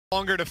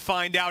Longer to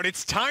find out.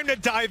 It's time to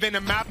dive into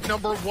map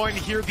number 1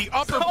 here. The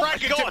upper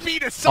bracket to be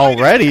decided.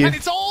 Already? And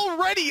it's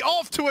already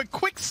off to a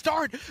quick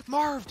start.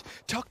 Marved,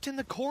 tucked in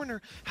the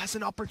corner, has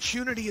an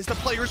opportunity as the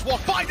players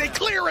walk by. They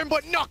clear him,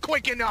 but not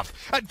quick enough.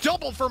 A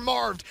double for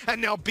Marved,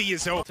 and now B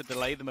is over. To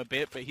delay them a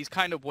bit, but he's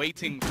kind of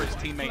waiting for his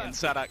teammate in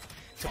Saadhak.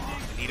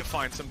 They need to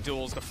find some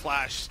duels. The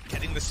flash,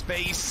 getting the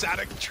space.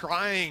 Saadhak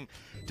trying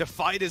to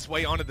fight his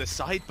way onto the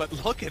site, but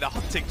look at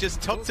OpTic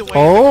just tucked away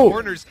in the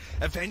corners.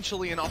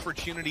 Eventually an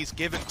opportunity's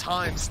given.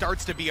 Time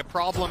starts to be a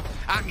problem.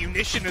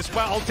 Ammunition as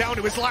well, down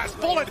to his last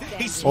bullet.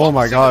 He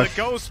swats into the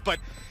ghost, but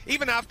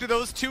even after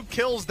those 2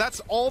 kills, that's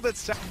all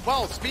that's...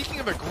 Well, speaking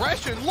of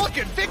aggression, look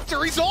at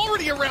Victor. He's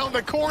already around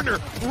the corner.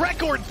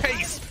 Record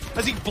pace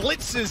as he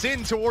blitzes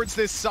in towards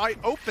this site,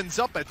 opens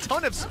up a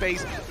ton of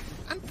space.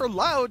 And for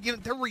Loud, you know,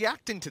 they're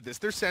reacting to this.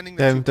 They're sending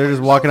them. They're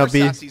just walking up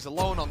B. Sacy's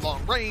alone on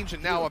long range,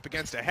 and now up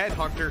against a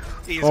headhunter.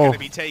 He is going to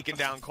be taken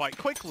down quite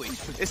quickly.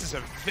 This is a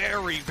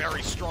very,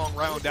 very strong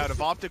round out of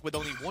OpTic with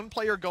only 1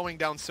 player going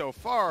down so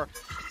far. And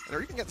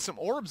they're even getting some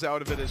orbs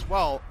out of it as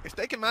well. If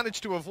they can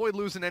manage to avoid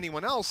losing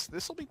anyone else,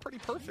 this will be pretty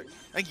perfect.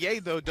 And Ye,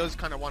 though, does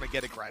kind of want to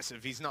get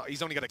aggressive. He's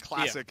only got a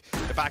classic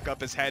to back up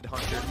his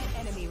headhunter.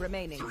 Enemy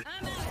remaining.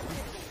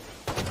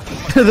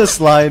 The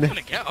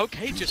slide.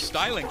 Okay, just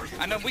styling.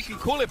 And then we can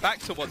call it back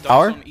to what does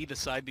on either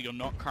side that you're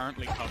not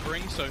currently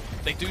covering. So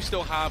they do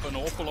still have an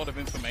awful lot of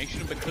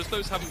information. Because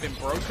those haven't been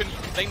broken,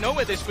 they know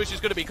where this push is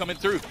going to be coming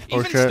through.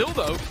 Even still,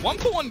 though,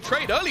 1-for-1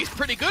 trade early is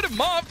pretty good. And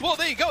Marved, well,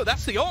 there you go.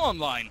 That's the O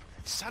online.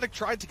 Saadhak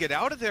tried to get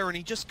out of there, and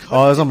he just couldn't.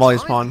 Oh, it was on Molly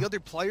spawn. The other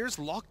players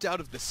locked out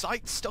of the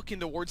site, stuck in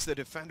towards the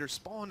defender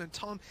spawn. And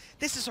Tom,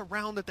 this is a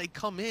round that they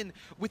come in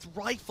with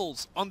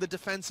rifles on the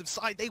defensive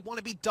side. They want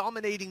to be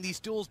dominating these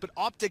duels, but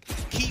OpTic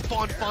keep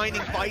on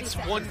finding fights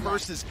 1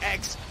 versus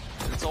X.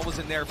 And it's always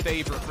in their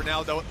favor. For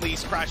now, though, at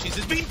least crashies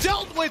is being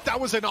dealt with.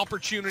 That was an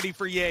opportunity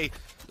for Ye.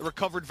 The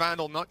recovered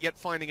Vandal not yet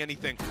finding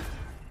anything.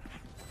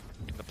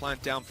 The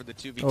plant down for the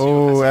 2v2.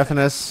 Oh,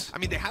 FNS. I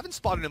mean, they haven't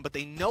spotted him, but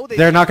they know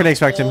they're not going to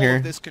expect him here.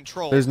 This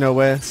control. There's no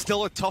way. It's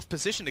still a tough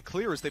position to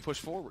clear as they push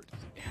forward.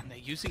 And they're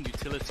using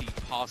utility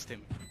past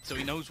him, so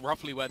he knows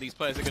roughly where these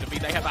players are going to be.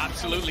 They have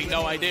absolutely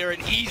no idea.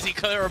 An easy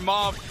clear, and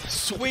Marv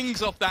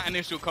swings off that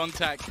initial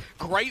contact.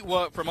 Great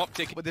work from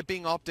OpTic. With it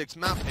being OpTic's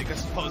map pick, I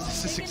suppose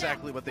this is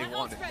exactly what they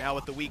wanted. Now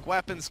with the weak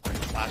weapons,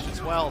 flash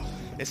as well.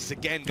 This is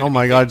again. Oh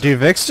my God, dude,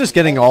 Vic's just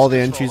getting all the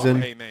entries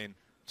in. Hey, man.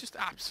 Just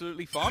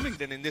absolutely farming.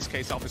 Then in this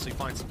case, obviously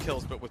find some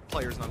kills, but with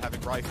players not having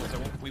rifles,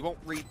 we won't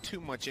read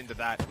too much into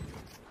that.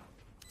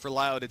 For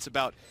Loud, it's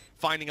about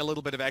finding a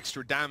little bit of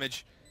extra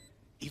damage.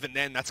 Even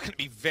then, that's going to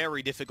be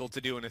very difficult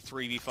to do in a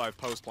 3v5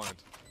 post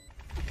plant.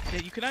 Yeah,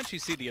 you can actually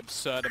see the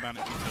absurd amount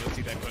of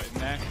utility they put in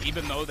there,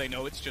 even though they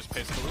know it's just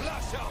pistols.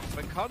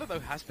 pANcada,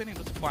 though, has been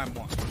able to find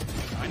 1.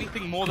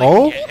 Anything more they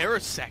can get here a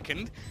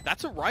second.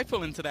 That's a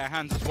rifle into their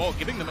hands as well,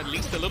 giving them at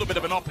least a little bit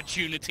of an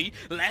opportunity.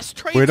 Let's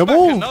trade back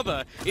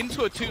another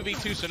into a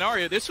 2v2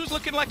 scenario. This was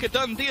looking like a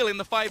done deal in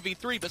the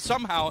 5v3, but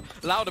somehow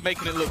Loud are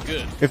making it look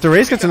good. If the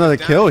Race gets another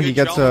kill, he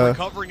gets a...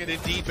 Recovering it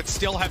indeed, but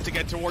still have to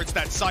get towards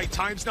that site.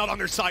 Time's not on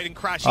their side and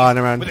crashes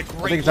never mind. with a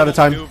great it's out of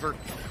time. maneuver,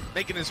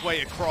 making his way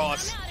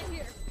across.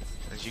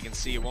 As you can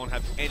see, it won't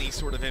have any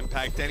sort of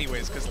impact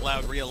anyways, because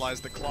Loud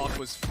realized the clock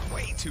was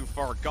way too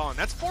far gone.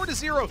 That's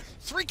 4-0.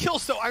 3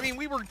 kills, though. I mean,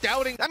 we were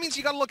doubting. That means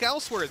you got to look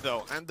elsewhere,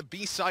 though. And the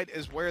B side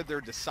is where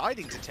they're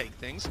deciding to take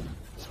things.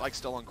 Spike's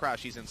still on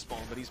crash. He's in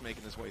spawn, but he's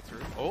making his way through.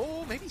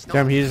 Oh, maybe he's not.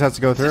 Damn, he just has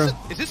to go through.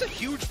 Is this a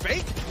huge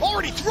fake?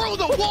 Already through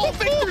the wall.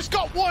 Victor's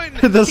got 1.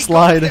 The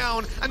slide.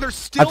 Down, and they're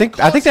still I think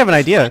they have an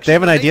idea. They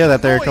have an idea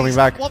that they're coming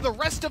back. While the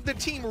rest of the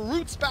team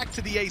roots back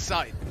to the A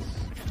side.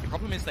 The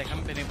problem is they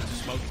haven't been able to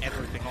smoke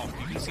everything off.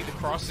 You can see the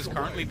cross is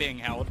currently being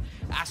held.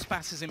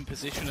 Aspas is in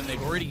position, and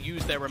they've already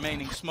used their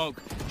remaining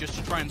smoke just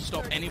to try and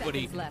stop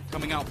anybody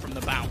coming out from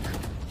the bow.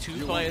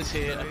 2 players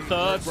here, a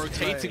third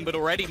rotating, but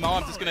already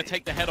Marved is going to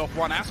take the head off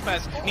 1.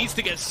 Aspas needs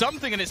to get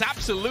something, and it's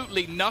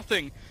absolutely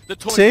nothing.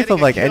 Safe of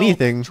like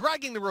anything.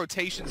 Dragging the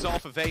rotations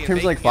off of A in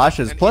terms of like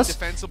flashes. Plus,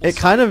 it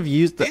kind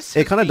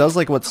of does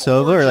like what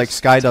Silva or like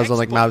Sky does on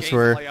like maps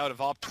where.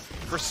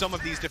 For some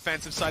of these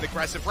defensive side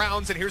aggressive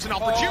rounds, and here's an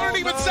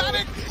opportunity, but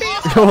Saadhak,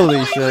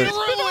 holy shit!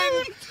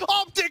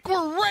 OpTic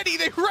were ready.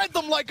 They read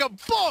them like a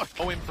book.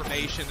 No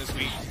information as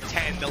we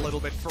tend a little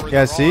bit further.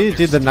 Yeah, see,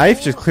 dude, the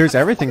knife just clears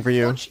everything for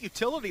you. Much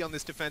utility on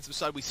this defensive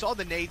side. We saw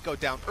the nade go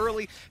down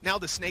early. Now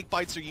the snake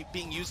bites are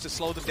being used to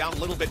slow them down a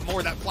little bit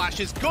more. That flash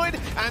is good,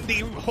 and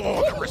the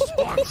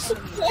response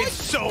is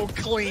so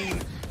clean.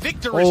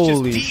 Victor is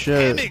just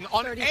DMing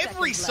on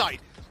every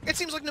site. It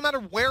seems like no matter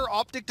where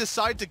OpTic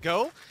decide to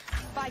go,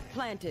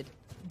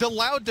 the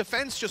Loud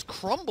defense just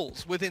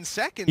crumbles within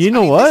seconds. You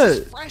know what? This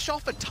is fresh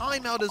off a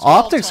timeout as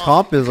well. OpTic's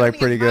comp is like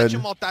pretty good.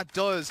 Imagine what that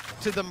does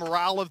to the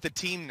morale of the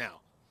team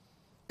now.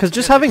 Because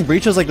just having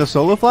breaches like the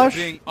solo flash,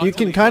 you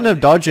can kind of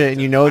dodge it,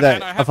 and you know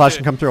that a flash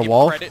can come through a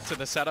wall.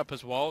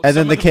 And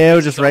then the KO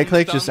just right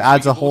click just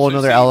adds a whole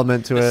another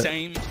element to it.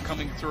 Same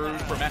coming through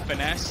from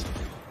FNS.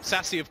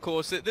 Sacy, of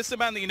course, this is a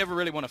man that you never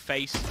really want to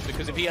face,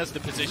 because if he has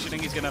the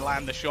positioning, he's going to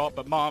land the shot.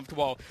 But Marved,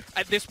 well,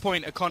 at this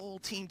point, a whole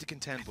team to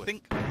contend with. I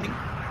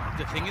think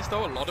the thing is,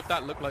 though, a lot of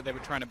that looked like they were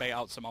trying to bait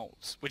out some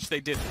ults, which they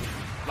didn't.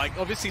 Like,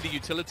 obviously, the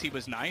utility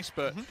was nice,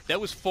 but there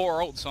was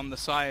 4 ults on the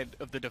side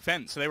of the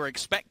defense, so they were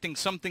expecting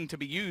something to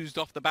be used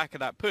off the back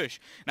of that push.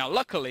 Now,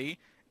 luckily,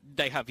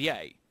 they have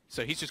Ye.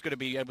 So he's just going to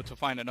be able to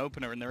find an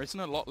opener, and there isn't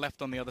a lot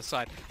left on the other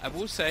side. I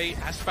will say,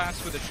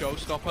 aspas with a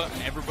showstopper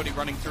and everybody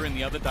running through in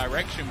the other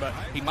direction, but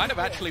he might have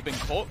actually been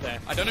caught there.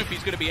 I don't know if he's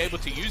going to be able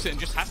to use it and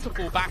just has to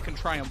fall back and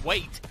try and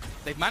wait.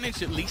 They've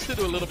managed at least to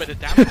do a little bit of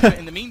damage, but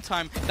in the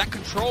meantime, that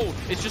control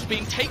is just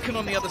being taken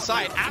on the other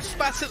side.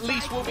 Aspas at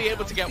least will be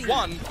able to get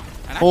one.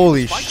 And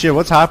holy shit,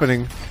 what's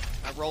happening?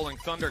 That rolling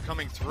thunder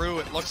coming through,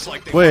 it looks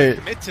like they want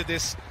to commit to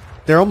this.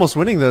 They're almost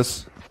winning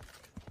this.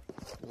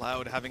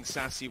 Loud having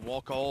Sacy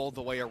walk all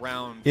the way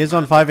around. He is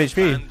on 5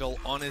 HP. Handle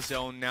on his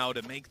own now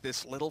to make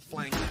this little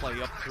flank play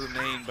up through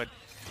main, but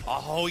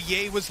oh,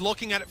 Ye was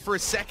looking at it for a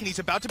second. He's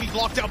about to be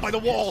blocked out by the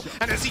wall,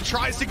 and as he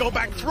tries to go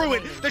back through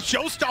it, the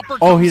showstopper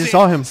comes he just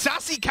saw him.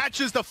 Sacy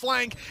catches the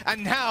flank,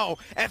 and now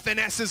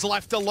FNS is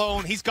left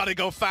alone. He's got to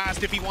go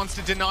fast if he wants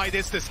to deny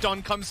this. The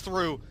stun comes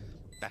through.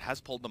 That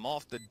has pulled them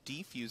off the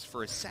defuse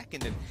for a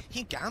second, and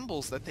he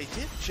gambles that they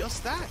did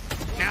just that.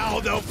 Now,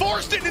 though,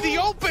 forced into the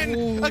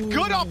open! A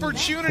good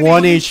opportunity!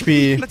 1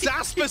 HP. It's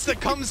Aspas that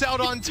comes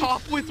out on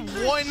top with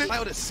 1.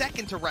 Loud a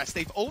second to rest.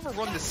 They've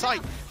overrun the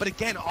site, but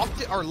again,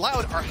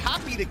 Loud are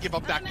happy to give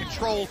up that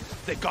control.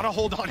 They've got to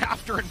hold on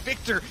after, and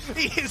Victor,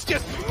 he is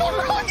just,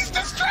 he's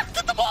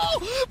distracted the ball!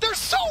 They're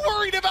so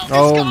worried about this guy!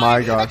 Oh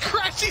my god.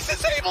 crashies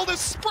is able to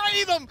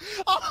spray them!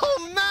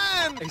 Oh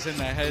man! He's in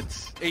their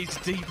heads. He's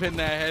deep in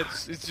their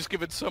heads. It's just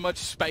given so much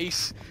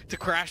space to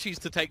crashies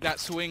to take that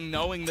swing,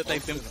 knowing that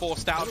they've been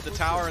forced out of the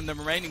tower, and the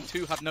remaining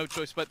 2 have no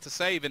choice but to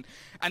save.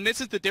 And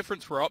this is the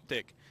difference for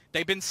OpTic.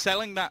 They've been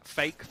selling that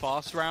fake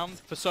fast round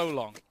for so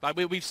long. Like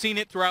we've seen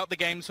it throughout the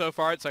game so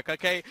far. It's like,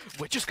 okay,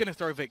 we're just going to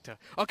throw Victor.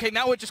 Okay,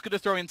 now we're just going to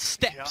throw in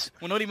steps.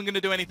 We're not even going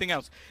to do anything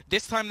else.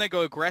 This time they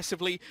go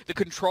aggressively. The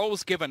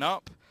control's given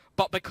up.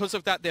 But because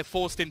of that, they're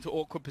forced into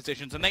awkward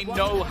positions. And they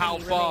know how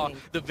far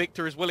the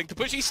Victor is willing to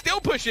push. He's still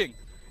pushing.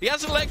 He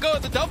hasn't let go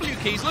of the W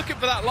key. He's looking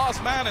for that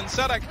last man, and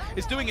Saadhak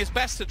is doing his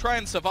best to try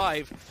and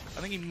survive.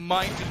 I think he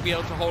might just be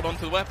able to hold on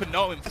to the weapon.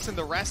 No, and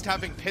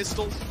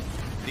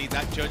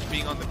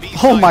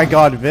Oh my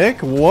god,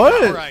 Vic,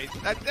 what? All right,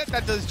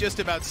 that does just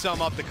about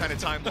sum up the kind of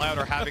time Loud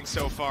are having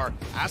so far.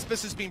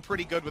 Aspas has been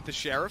pretty good with the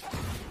Sheriff.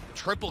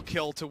 Triple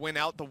kill to win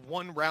out the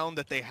 1 round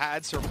that they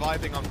had,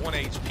 surviving on 1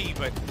 HP,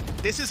 but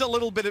this is a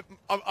little bit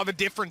of a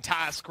different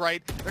task,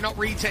 right? They're not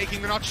retaking,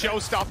 they're not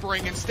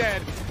showstoppering.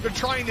 Instead, they're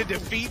trying to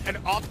defeat an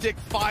OpTic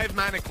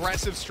 5-man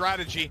aggressive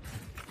strategy.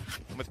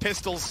 And with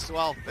pistols,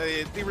 well,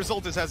 the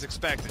result is as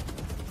expected.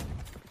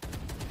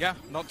 Yeah,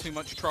 not too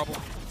much trouble.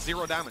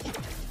 0 damage.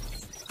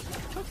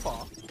 So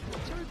far.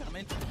 0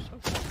 damage. So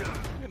far.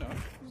 You know,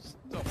 it's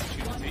an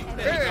opportunity.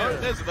 There you go.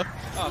 There's the...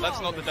 Oh,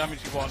 that's not the damage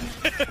you want.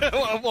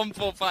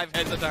 145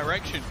 heads a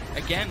direction.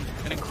 Again,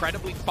 an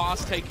incredibly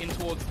fast take in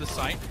towards the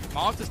site.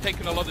 Marved has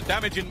taken a lot of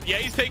damage, and yeah,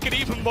 he's taken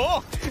even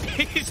more.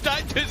 He's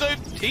died to his own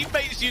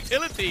teammate's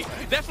utility.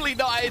 Definitely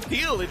not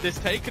ideal in this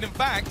take, and in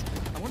fact,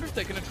 I wonder if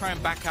they're going to try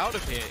and back out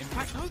of here. In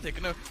fact, no, they're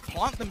going to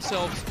plant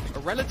themselves a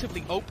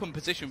relatively open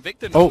position.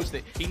 Victor knows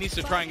that he needs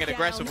to try and get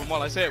aggressive, and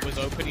while I say it was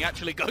open, he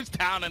actually goes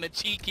down, and a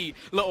cheeky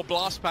little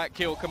blast pack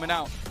kill coming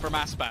out from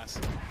aspas.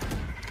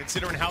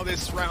 Considering how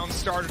this round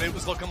started, it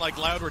was looking like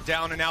Loud were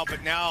down and out,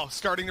 but now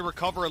starting to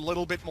recover a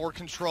little bit more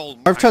control.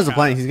 Marv tries to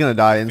plant, he's going to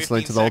die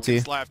instantly to the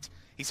ulti. Left.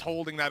 He's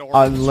holding that orb,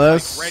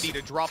 unless ready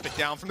to drop it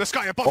down from the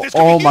sky above.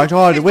 Oh my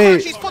god,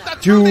 wait,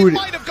 dude,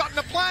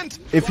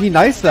 if he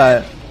knifes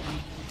that.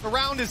 The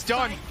round is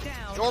done.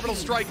 The orbital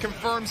strike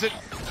confirms it.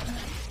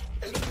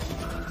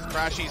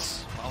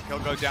 Crashies, well, he'll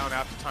go down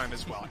after time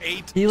as well.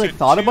 8 he like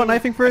thought about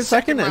knifing for a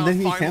second, and then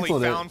he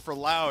canceled it. For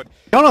Loud.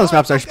 Going on this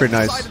map's actually pretty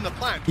nice.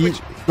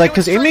 Like,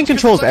 because aiming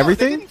controls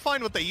everything,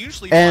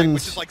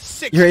 and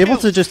you're able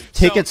to just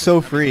take it so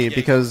free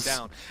because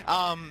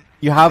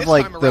you have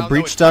like the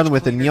breach stun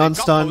with the neon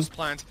stun,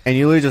 and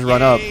you literally just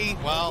run up.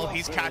 Well,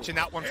 he's catching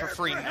that one for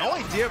free. No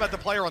idea about the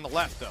player on the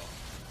left, though.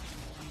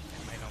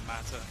 It may not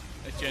matter.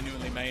 It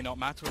genuinely may not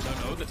matter. I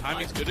don't know. The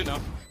timing's good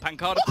enough.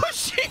 pANcada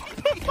pushing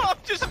them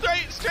up just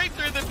straight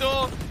through the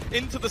door.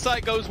 Into the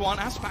site goes one.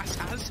 Aspas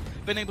has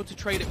been able to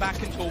trade it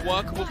back into a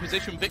workable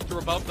position. Victor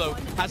above, though,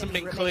 hasn't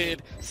been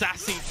cleared.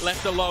 Sacy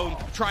left alone,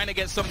 trying to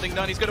get something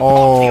done. He's going to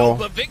pop the ult,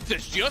 but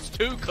Victor's just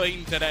too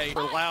clean today.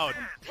 For Loud.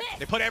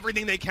 They put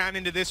everything they can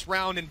into this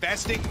round,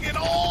 investing it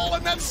all,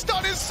 and that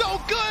stun is so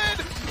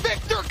good!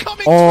 Victor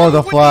coming through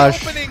the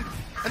flash. The opening.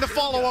 And the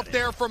follow-up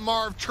there from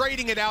Marv,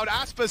 trading it out.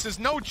 Aspas has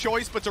no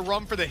choice but to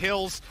run for the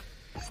hills.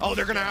 Oh,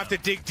 they're going to have to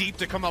dig deep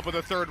to come up with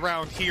a 3rd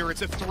round here.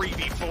 It's a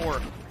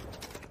 3v4.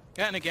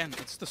 Yeah, and again,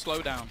 it's the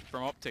slowdown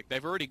from OpTic.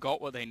 They've already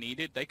got what they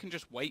needed. They can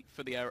just wait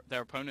for their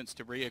opponents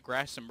to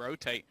re-aggress and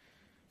rotate.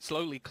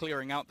 slowly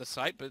clearing out the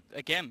site, but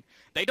again,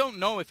 they don't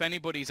know if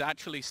anybody's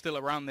actually still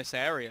around this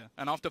area.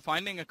 And after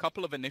finding a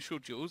couple of initial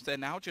duels, they're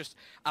now just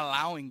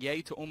allowing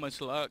Ye to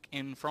almost lurk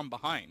in from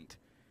behind.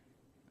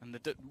 And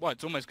well,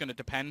 it's almost going to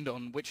depend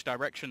on which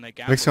direction they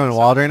gamble. Vic's going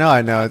wild right now.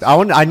 I know.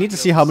 I need to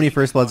see how many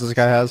first bloods this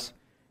guy has.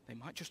 They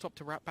might just opt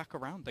to wrap back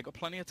around. They got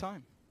plenty of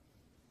time.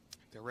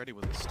 They're ready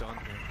with a stun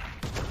here.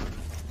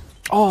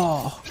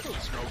 Oh!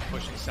 Smoke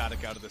pushing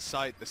Saadhak out of the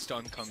site. The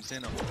stun comes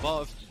in up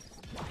above.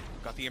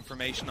 Got the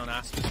information on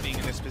Aspas being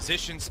in this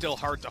position. Still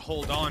hard to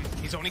hold on.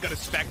 He's only got a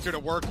Spectre to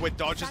work with.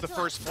 Dodges the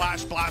first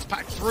flash. Blast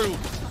back through.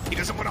 He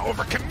doesn't want to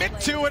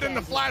overcommit to it, and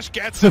the flash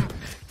gets him.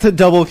 The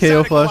double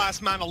KO flash.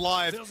 Last man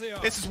alive.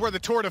 This is where the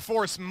Tour de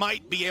Force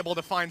might be able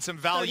to find some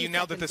value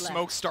now that the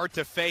smokes start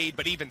to fade.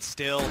 But even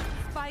still,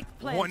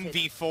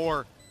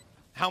 1v4.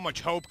 How much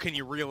hope can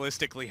you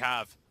realistically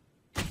have?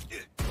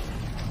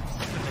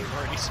 They've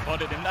already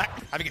spotted him. That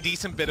having a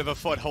decent bit of a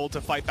foothold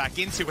to fight back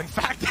into. In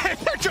fact,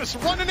 they're just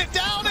running it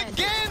down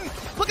again.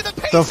 Look at the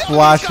pace. The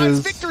flashes.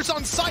 Victor's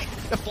on site.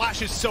 The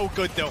flash is so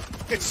good though.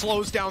 It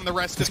slows down the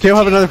rest of the team. Does KO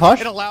have another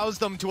flash? It allows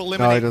them to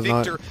eliminate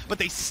Victor, not. But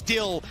they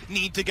still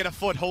need to get a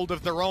foothold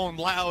of their own.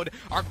 Loud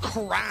are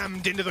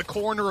crammed into the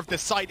corner of the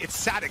site.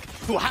 It's Saadhak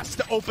who has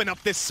to open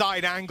up this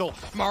side angle.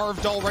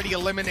 Marved already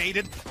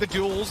eliminated. The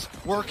duels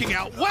working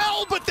out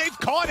well, but they've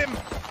caught him.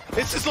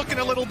 This is looking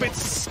a little bit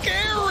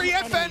scary.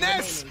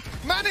 FNS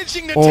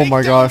managing to take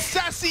down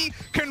Sacy,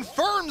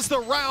 confirms the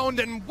round,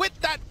 and with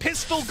that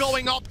pistol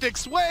going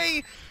OpTic's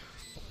way,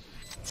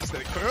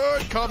 they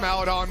could come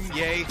out on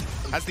Ye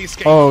as the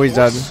escape. Oh, he's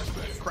dead.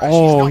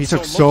 Oh, he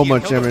took so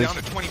much damage. Down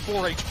to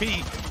 24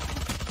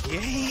 HP.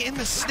 Ye in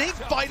the snake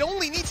bite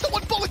only needs the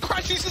one bullet.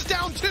 crashies is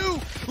down too.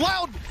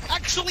 Loud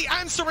actually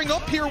answering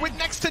up here with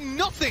next to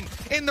nothing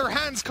in their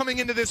hands coming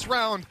into this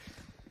round.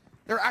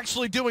 They're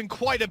actually doing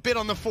quite a bit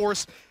on the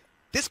force.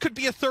 This could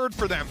be a third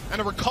for them and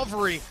a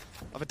recovery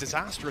of a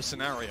disastrous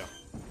scenario.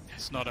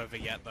 It's not over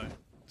yet though.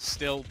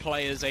 Still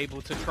players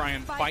able to try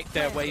and fight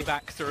their way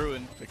back through,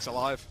 and Vic's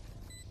alive.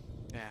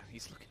 Yeah,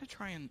 he's looking to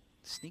try and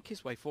sneak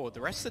his way forward.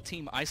 The rest of the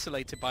team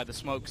isolated by the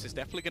smokes is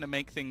definitely going to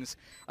make things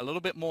a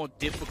little bit more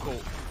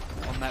difficult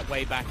on that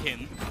way back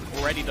in.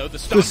 Already though, the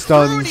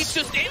stuns. He's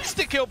just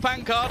insta-kill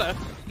pANcada.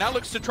 Now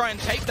looks to try and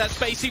take that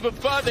space even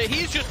further.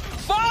 He's just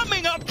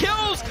farming up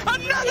kills.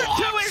 Another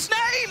to his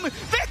name.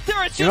 Victor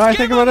has just you know, I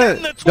think about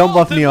it. Don't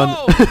buff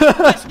Neon.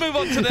 Let's move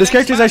on to the this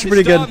character is actually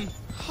pretty good.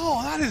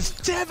 Oh, that is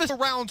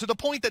devastating around to the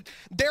point that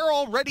they're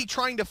already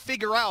trying to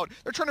figure out.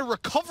 They're trying to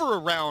recover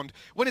around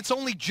when it's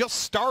only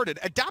just started.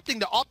 Adapting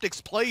to OpTic's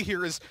play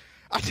here is,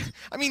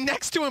 I mean,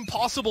 next to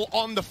impossible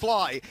on the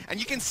fly. And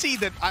you can see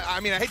that, I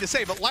mean, I hate to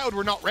say it, but Loud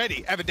were not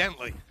ready,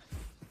 evidently.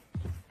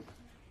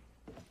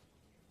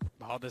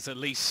 Well, there's at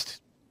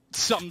least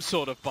some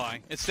sort of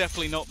buy. It's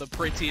definitely not the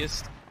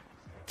prettiest.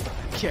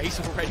 Yeah, he's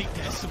already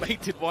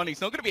decimated one.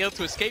 He's not going to be able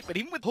to escape, but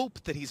even with hope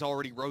that he's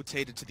already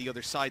rotated to the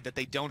other side, that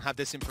they don't have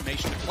this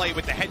information to play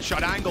with the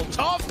headshot angle.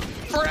 Tough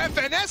for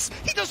FNS.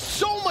 He does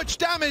so much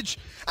damage,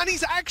 and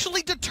he's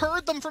actually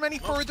deterred them from any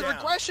further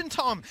aggression,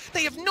 Tom.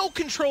 They have no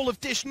control of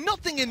Dish,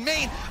 nothing in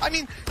main. I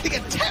mean, the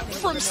attempt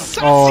from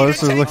Sacy this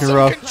to is take looking some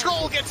rough.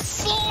 Control gets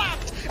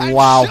slapped and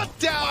shut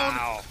down.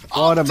 Wow.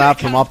 What a map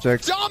from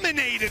OpTic.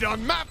 Dominated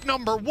on map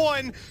number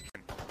 1.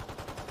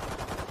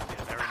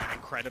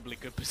 Incredibly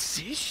good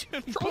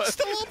position.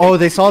 Oh,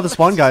 they saw the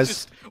spawn,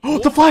 guys. Oh,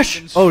 the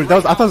flash! Oh, that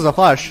was, I thought it was a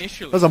flash.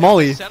 That was a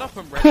molly.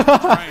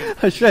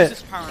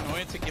 Shit.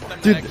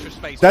 Dude,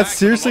 that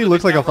seriously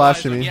looked like a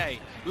flash to me.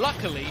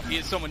 Luckily, he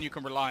is someone you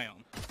can rely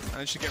on.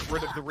 And should get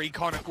rid of the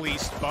recon at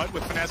least, but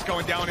with Finesse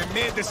going down in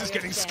mid, this is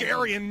getting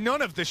scary and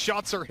none of the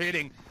shots are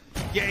hitting.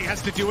 Ye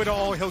has to do it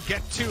all. He'll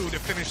get 2 to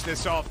finish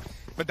this off.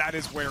 But that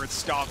is where it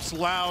stops.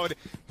 Loud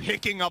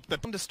picking up the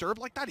undisturbed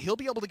like that. He'll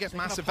be able to get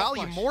massive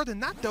value. More than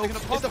that, though, is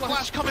the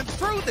flash coming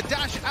through. The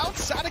dash out.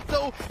 Saadhak,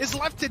 though, is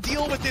left to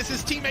deal with this.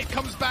 His teammate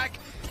comes back,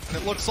 and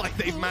it looks like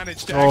they've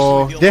managed to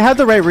actually deal they had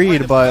the right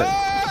read, but...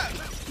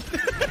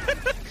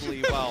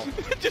 well.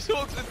 Just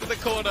walks into the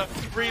corner,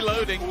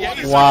 reloading.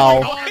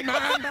 Wow.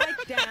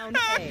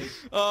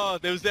 Oh,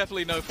 there was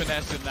definitely no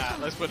finesse in that.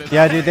 Let's put it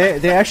dude,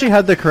 they actually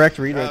had the correct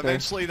read right there.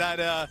 Eventually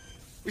that...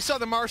 we saw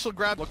the Marshall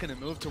grab looking to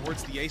move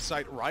towards the A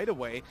site right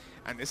away,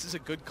 and this is a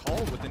good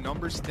call with the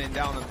numbers thinned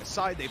down on the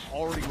side. They've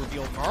already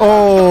revealed Marved.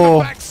 On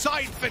the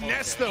backside,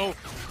 Finesse though,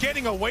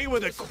 getting away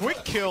with a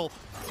quick kill.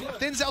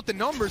 Thins out the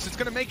numbers. It's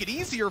going to make it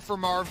easier for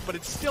Marv, but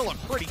it's still a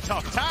pretty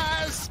tough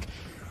task.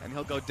 And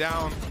he'll go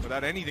down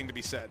without anything to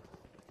be said.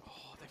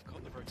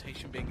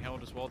 Rotation being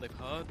held as well. They've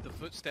heard the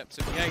footsteps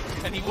of Ye,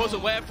 and he was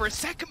aware for a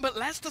second, but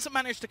Les doesn't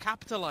manage to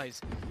capitalize.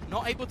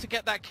 Not able to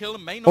get that kill,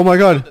 and may not oh my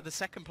god. That the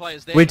second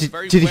player's there. Wait,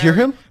 did you hear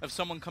him? Of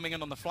someone coming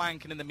in on the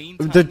flank, and in the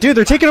meantime, dude,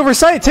 they're taking over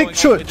site.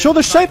 Show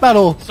the site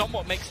battle.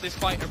 Somewhat makes this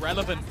fight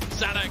irrelevant.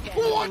 Saadhak,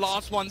 the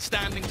last one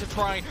standing to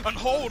try and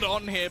hold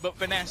on here, but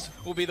Finesse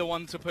will be the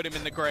one to put him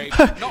in the grave.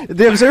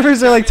 The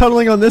observers are like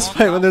tunneling on this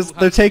fight when they're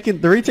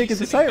retaking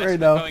the site right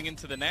now. Going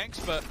into the next,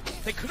 but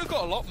they could have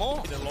got a lot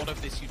more. A lot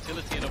of this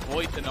utility and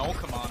avoid the null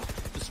command.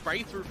 The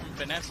spray through from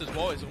Finesse as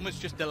well is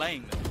almost just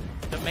delaying them.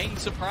 The main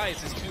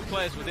surprise is 2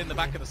 players within the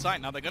back of the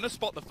site. Now they're going to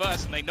spot the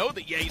first, and they know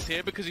that Ye's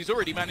here because he's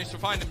already managed to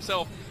find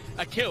himself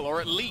a kill, or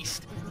at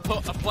least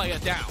put a player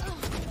down.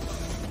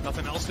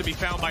 Nothing else to be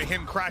found by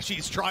him.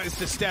 crashies tries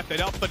to step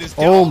it up, but is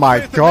oh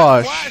my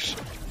gosh.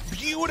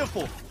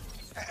 Beautiful.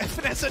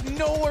 Finesse had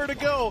nowhere to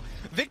go.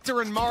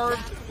 Victor and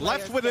Marved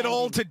left with it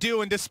all to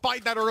do, and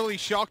despite that early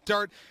shock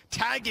dart,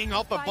 tagging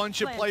up a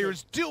bunch of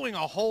players, doing a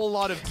whole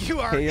lot of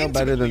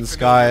better than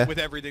Sky with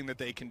everything that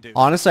they can do.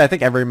 Honestly, I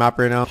think every map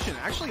right now.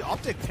 Actually,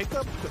 OpTic picked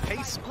up the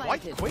pace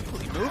quite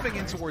quickly, moving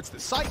in towards the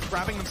site,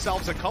 grabbing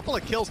themselves a couple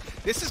of kills.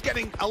 This is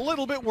getting a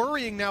little bit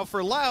worrying now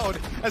for Loud,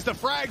 as the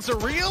frags are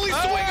really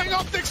swinging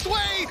OpTic's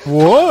way.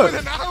 What?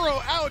 With an arrow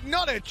out,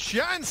 not a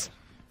chance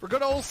for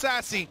good old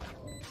Sacy.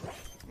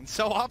 And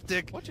so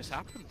OpTic, what just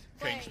happened?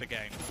 Changed the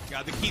game.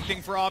 Yeah, the key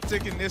thing for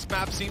OpTic in this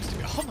map seems to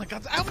be, oh my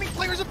god, how many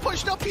players have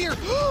pushed up here?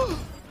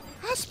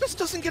 Aspas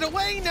doesn't get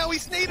away now,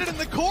 he's naded in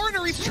the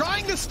corner, he's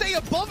trying to stay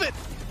above it.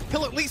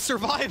 He'll at least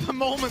survive a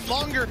moment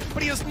longer,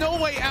 but he has no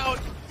way out,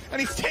 and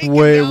he's taken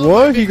down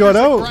what? He got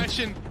out.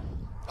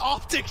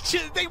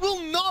 OpTic, they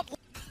will not.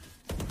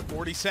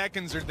 40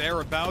 seconds or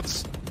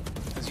thereabouts.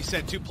 As you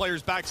said, 2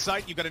 players back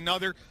site, you got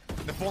another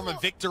in the form of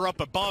Victor up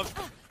above.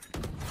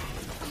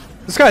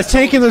 This guy's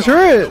tanking the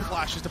turret.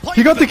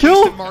 He got the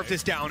kill. Marved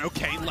is down.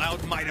 Okay,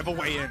 Loud might have a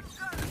way in.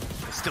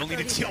 They still need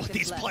to deal with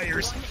these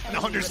players. And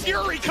the Hunter's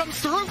Fury comes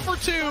through for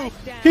 2.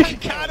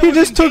 He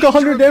just took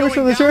 100 damage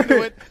from the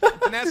turret.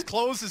 Finesse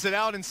closes it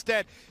out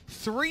instead.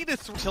 3 to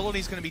 3.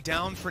 Utility's going to be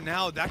down for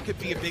now. That could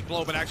be a big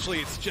blow, but actually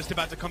it's just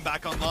about to come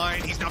back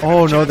online. He's not.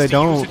 Oh no, they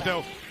don't. It,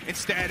 though.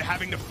 Instead,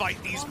 having to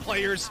fight these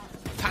players,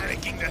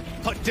 panicking to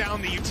put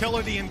down the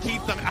utility and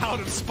keep them out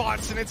of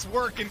spots, and it's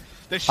working.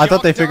 I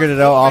thought they figured it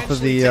out off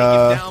of the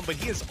down, but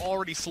he has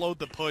already slowed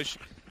the push,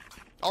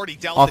 already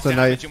dealt off the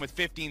damage, and with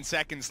 15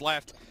 seconds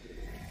left,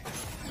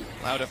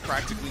 Loud have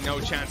practically no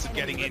chance of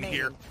getting in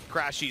here.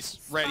 crashies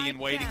ready and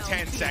waiting.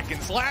 10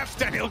 seconds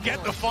left, and he'll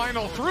get the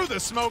final through the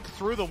smoke,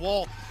 through the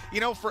wall.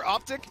 You know, for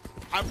OpTic,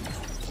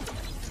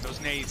 those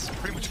nades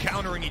pretty much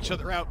countering each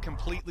other out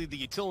completely. The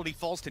utility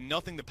falls to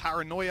nothing. The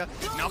paranoia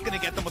not going to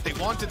get them what they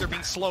wanted. They're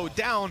being slowed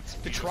down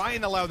to try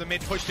and allow the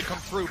mid push to come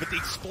through, but the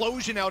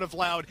explosion out of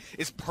Loud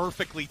is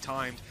perfectly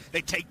timed.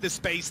 They take the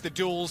space, the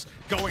duels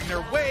going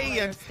their way,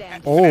 and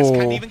Finesse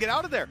can't even get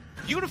out of there.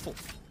 Beautiful.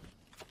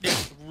 Yeah,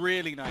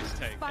 really nice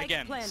take.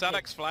 Again,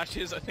 Saadhak's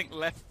flashes, I think,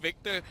 left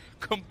Victor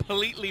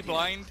completely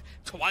blind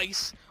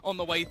twice on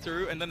the way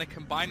through, and then they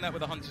combine that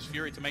with a Hunter's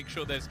Fury to make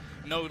sure there's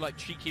no like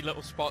cheeky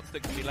little spots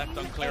that can be left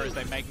unclear as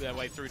they make their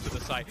way through to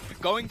the site.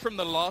 Going from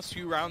the last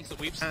few rounds that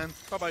we've seen,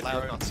 Loud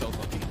not so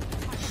lucky.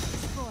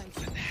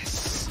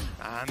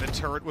 And the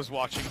turret was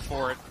watching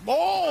for it.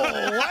 Oh,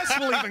 Les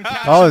will even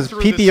catch it's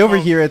PP over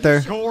here right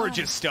there.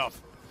 Gorgeous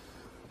stuff.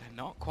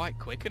 Not quite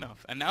quick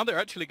enough, and now they're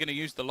actually going to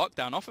use the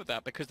lockdown off of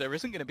that because there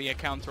isn't going to be a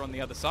counter on the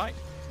other side.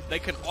 They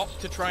can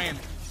opt to try and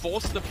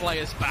force the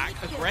players back.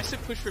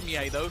 Aggressive push from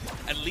Ye though,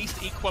 at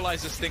least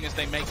equalize this thing as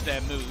they make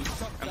their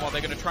move, and while they're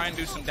going to try and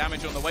do some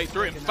damage on the way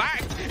through. In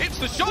fact, it's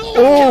the shot.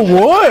 Oh,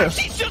 what?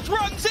 He just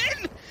runs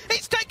in.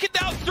 He's taken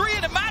down 3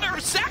 in a matter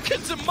of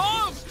seconds, and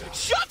Marv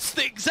shuts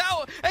things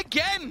out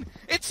again.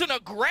 It's an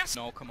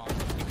aggressive. No, come on.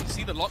 You can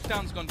see the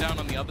lockdown's gone down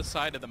on the other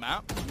side of the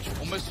map,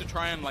 almost to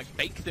try and like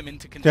bake them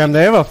into. Damn,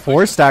 they have a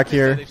 4-stack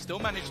here. They've still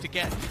managed to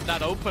get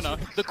that opener.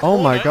 The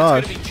oh my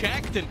gosh. Going to be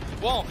checked, and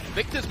well,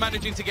 Victor's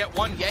managing to get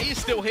one. Ye is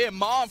still here.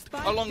 Marved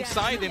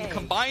alongside him,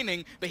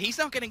 combining, but he's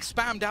now getting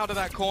spammed out of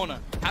that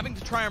corner, having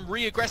to try and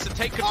re-aggress and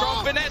take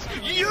control. Finesse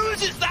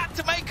uses that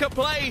to make a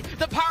play.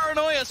 The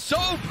paranoia so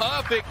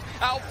perfect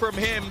out from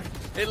him.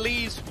 It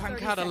leaves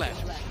pANcada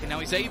left, and now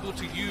he's able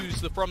to use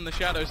the From the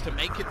Shadows to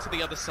make it to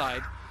the other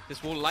side.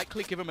 This will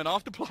likely give him an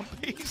afterplot,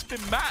 but he's been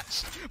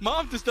matched.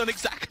 Marv has done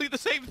exactly the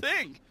same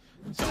thing.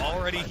 So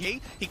already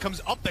he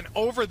comes up and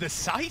over the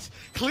site,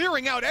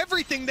 clearing out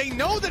everything. They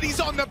know that he's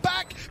on the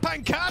back.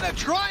 pANcada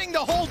trying to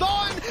hold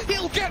on.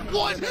 He'll get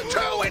 1, 2,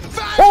 in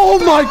fact. Oh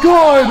my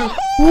god!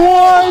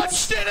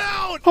 What? It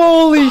out.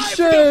 Holy 5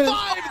 shit! to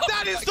 5.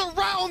 That is the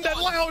round that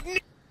Loud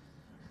needs.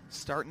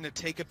 Starting to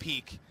take a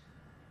peek.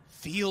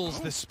 Feels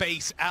the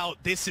space out.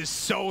 This is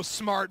so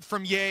smart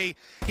from Ye.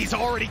 He's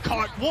already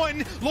caught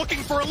 1, looking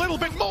for a little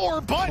bit more,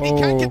 but he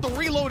can't get the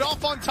reload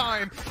off on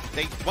time.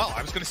 Well,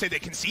 I was going to say they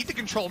concede the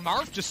control.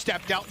 Marv just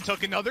stepped out and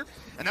took another,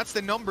 and that's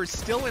the numbers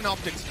still in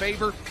OpTic's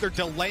favor. They're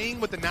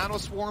delaying with the Nano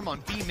Swarm on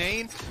B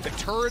main. The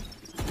turret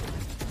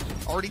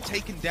already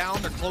taken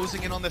down. They're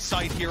closing in on the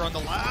site here on the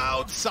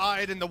Loud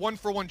side, and the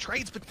 1-for-1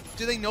 trades, but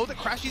do they know that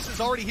crashies is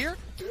already here?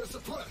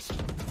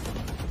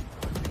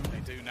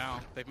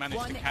 Now they've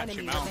managed to catch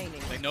him out.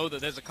 They know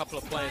that there's a couple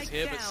of players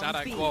here, but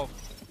Saadhak, well,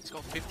 he's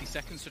got 50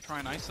 seconds to try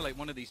and isolate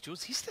one of these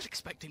duels. He's still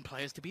expecting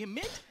players to be in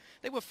mid.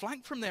 They were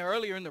flanked from there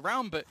earlier in the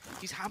round, but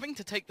he's having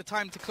to take the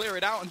time to clear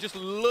it out and just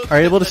look. Are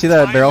you able to see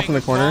that barrel from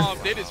the corner?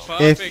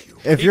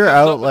 If you're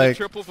out like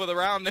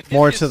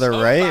more to the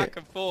right,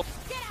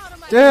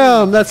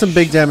 damn, that's some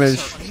big damage.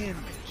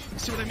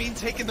 See what I mean?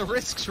 Taking the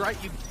risks, right?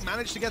 You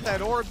manage to get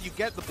that orb, you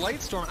get the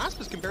Blade Storm.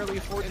 Aspas can barely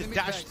afford to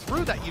dash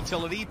through that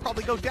utility. He'd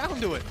probably go down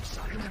to it.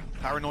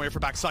 Paranoia for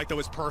backside, though,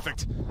 is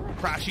perfect.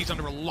 crashies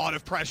under a lot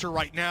of pressure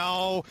right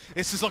now.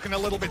 This is looking a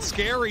little bit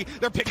scary.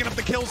 They're picking up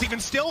the kills even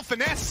still.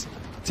 Finesse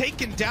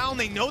taken down.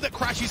 They know that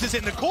crashies is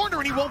in the corner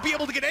and he won't be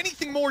able to get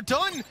anything more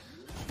done.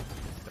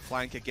 The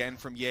flank again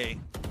from Ye.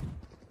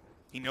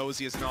 He knows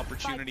he has an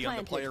opportunity on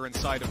the player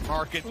inside of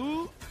Market.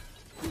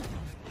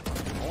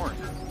 Horn.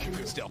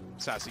 Still,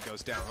 Sacy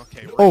goes down.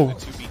 Okay, we're in a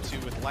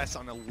 2v2 with less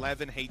on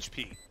 11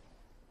 HP.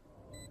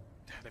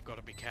 They've got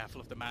to be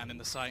careful of the man in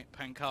the site.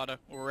 pANcada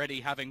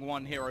already having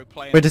one hero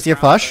playing. Wait, does he have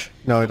flash?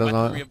 No, he does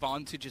not. The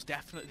advantage is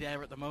definitely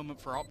there at the moment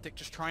for OpTic,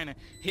 just trying to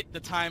hit the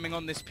timing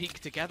on this peak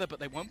together, but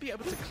they won't be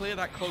able to clear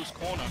that close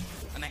corner.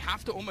 And they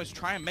have to almost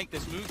try and make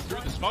this move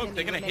through the smoke.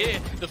 They're going to hear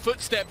the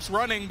footsteps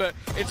running, but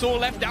it's all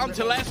left down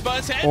to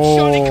Lesbos.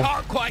 Headshot, he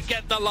can't quite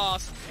get the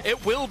last.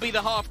 It will be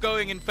the half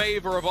going in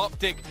favor of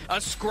OpTic. A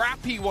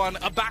scrappy one,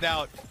 a back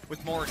out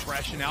with more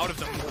aggression out of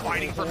them.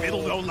 Fighting for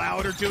middle, though,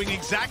 Louder doing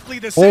exactly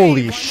the same.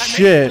 Holy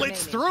shit.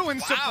 Blitz through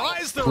and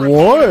surprise the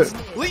opponents,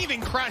 leaving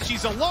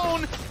crashies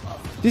alone.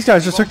 These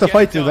guys just took the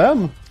fight to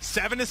them.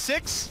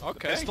 7-6.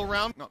 Okay. Pistol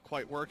round, not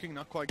quite working,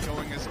 not quite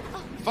going as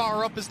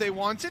far up as they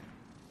wanted.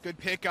 Good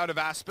pick out of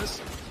Aspas.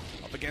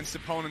 Up against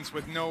opponents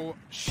with no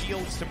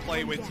shields to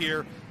play with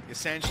here. He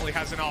essentially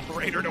has an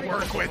operator to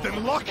work with,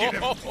 and look at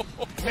him.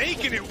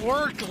 Making it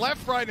work,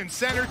 left, right, and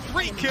center.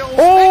 3 kills.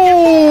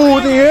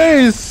 Oh, the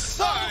ace.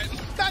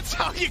 That's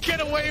how you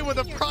get away with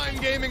a Prime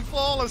Gaming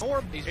flawless.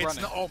 He's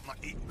running.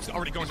 He's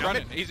already going down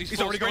mid. He's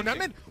already going down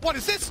mid. What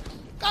is this?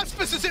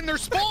 Aspas is in their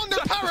spawn. They're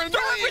paranoid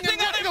and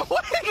running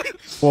away.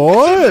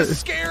 What? This is a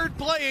scared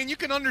play, and you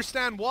can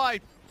understand why.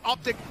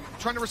 OpTic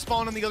trying to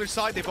respond on the other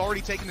side. They've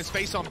already taken the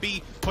space on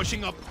B,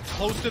 pushing up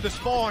close to the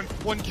spawn.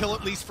 1 kill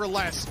at least for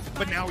less,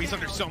 but now he's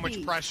under so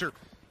much pressure.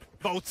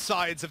 Both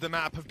sides of the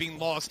map have been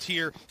lost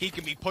here. He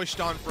can be pushed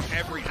on from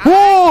every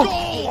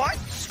angle. What?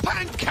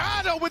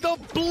 pANcada with a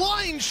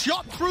blind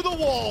shot through the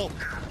wall.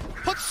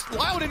 Puts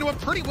Loud into a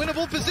pretty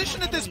winnable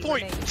position at this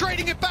point.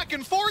 Trading it back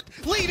and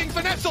forth, leaving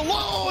Finesse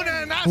alone.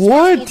 And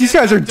what? These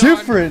guys are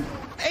different.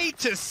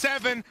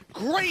 8-7.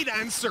 Great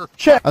answer.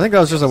 Chet. I think that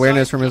was just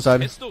awareness from his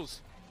side.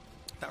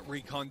 That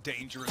recon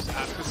dangerous.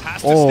 Aspas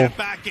has to step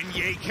back and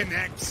Ye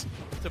connects.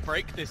 To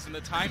break this, and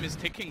the time is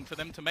ticking for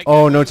them to make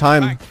no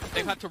time. Back.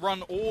 They've had to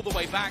run all the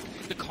way back.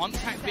 The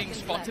contact being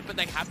spotted, but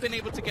they have been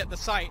able to get the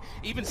site.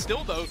 Even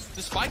still, though,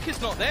 the spike is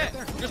not there.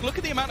 Just look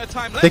at the amount of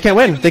time left. They can't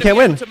win. They can't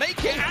win. To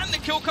make it, and the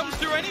kill comes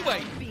through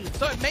anyway.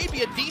 So it may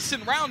be a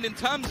decent round in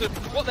terms of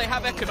what they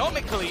have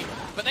economically,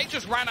 but they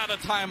just ran out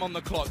of time on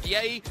the clock.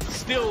 Ye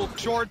still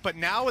short, but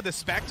now with the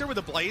Spectre, with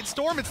the Blade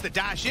Storm, it's the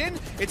dash in.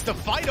 It's the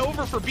fight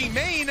over for B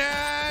main,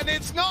 and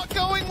it's not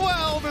going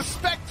well. The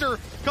Spectre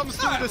comes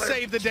through to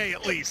save the day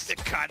at least.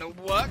 It kind of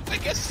worked. I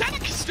guess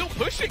Saadhak is still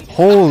pushing.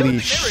 Holy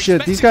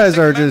shit, these guys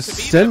are just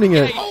sending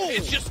it.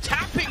 It's just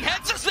tapping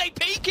heads as they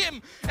peek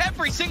him.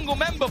 Every single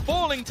member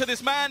falling to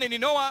this man, and you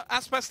know what?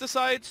 Aspas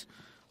decides,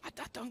 I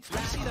don't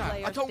fancy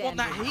that. I don't want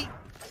that heat.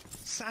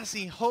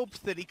 Sacy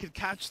hoped that he could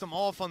catch them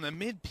off on the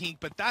mid peak,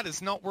 but that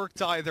has not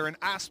worked either. And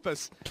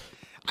Aspas,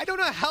 I don't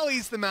know how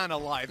he's the man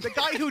alive. The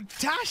guy who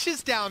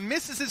dashes down,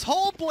 misses his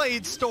whole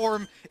Blade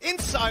Storm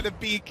inside of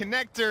B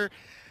connector,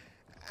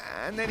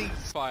 and then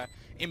he's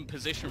in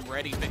position,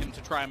 ready for him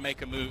to try and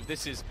make a move.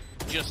 This is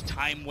just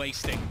time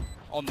wasting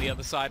on the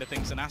other side of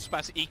things, and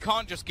Aspas, he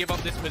can't just give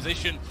up this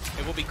position.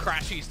 It will be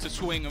crashies to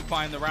swing and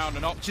find the round,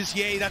 and just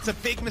Ye, that's a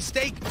big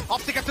mistake.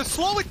 OpTic have to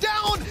slow it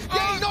down.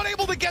 Ye not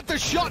able to get the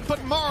shot,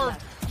 but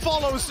Marved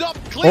follows up,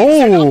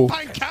 cleans it up.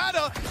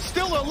 pANcada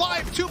still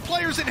alive. 2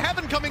 players in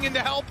heaven coming in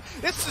to help.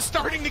 This is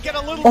starting to get a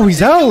little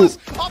he's ridiculous.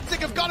 out. OpTic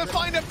have got to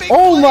find a big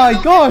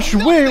my gosh,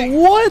 wait,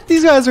 what?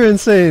 These guys are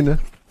insane.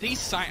 These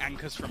site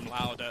anchors from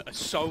Loud are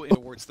so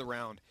towards the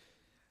round.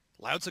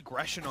 Loud's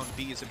aggression on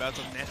B is about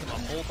to net him a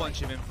whole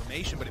bunch of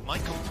information, but it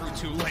might come through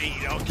too late.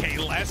 Okay,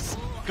 less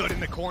good in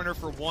the corner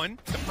for 1.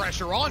 The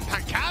pressure on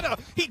pANcada.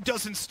 He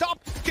doesn't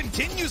stop,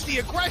 continues the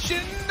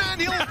aggression,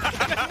 and he'll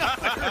get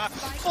another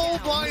full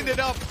blinded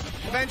up.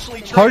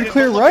 Eventually hard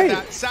clear right.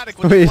 Saadhak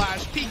with the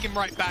flash, peeking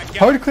right back out.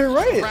 Hard clear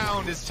right. The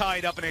round is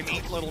tied up in a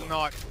neat little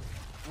knot.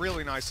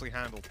 Really nicely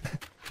handled.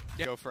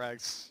 Go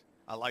frags.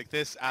 I like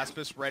this.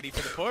 Aspas ready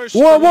for the push.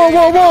 Whoa!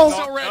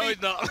 So ready.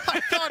 No,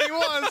 I thought he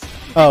was.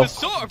 He was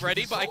sort of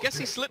ready, but I guess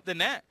he slipped the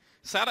net.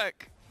 Saadhak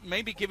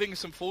maybe giving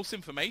some false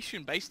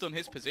information based on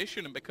his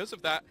position, and because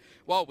of that,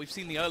 well, we've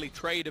seen the early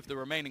trade of the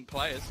remaining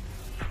players.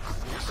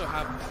 We also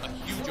have a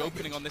huge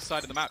opening on this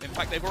side of the map. In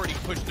fact, they've already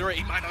pushed through it.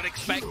 He might not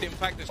expect it. In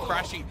fact, there's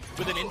crashing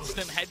with an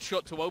instant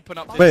headshot to open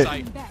up this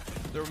site.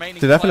 The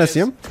remaining did Finesse see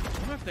him? I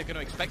don't know if they're going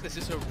to expect this.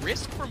 It's a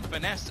risk from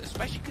Finesse,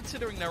 especially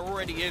considering they're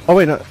already in. Oh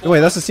wait, no,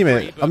 wait, that's a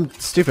teammate. I'm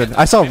stupid.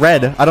 I saw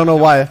red. I don't know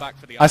why.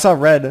 I saw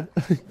red.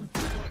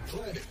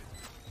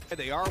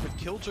 They are with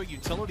Killjoy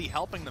utility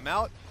helping them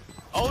out.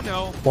 Oh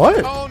no.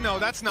 What? Oh no,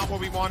 that's not what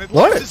we wanted.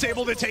 What? Lux is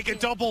able to take a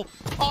double.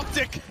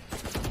 OpTic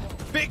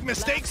Big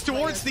mistakes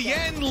towards the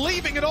end,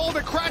 leaving it all to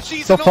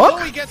crashies. The and fuck?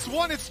 although he gets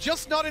one, it's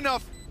just not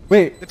enough.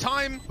 Wait. The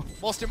time,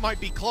 whilst it might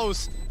be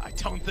close, I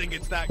don't think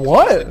it's that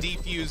What? close. The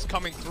defuse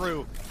coming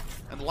through.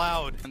 And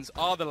loud.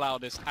 Are the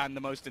loudest and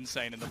the most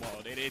insane in the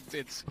world.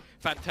 It's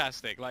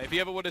fantastic. Like, if you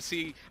ever want to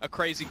see a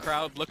crazy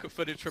crowd, look at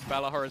footage from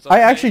Bella Horizonte. I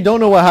actually don't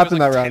know what happened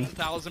that round.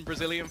 10,000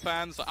 Brazilian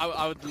fans.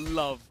 I would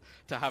love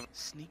to have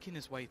sneaking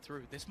his way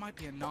through. This might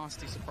be a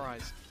nasty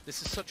surprise.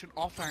 This is such an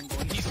off angle,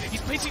 and he's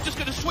basically just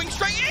going to swing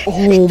straight in.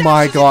 Oh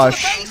my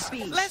gosh.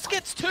 Les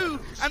gets two,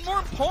 and more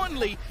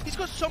importantly, he's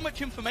got so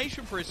much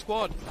information for his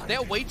squad.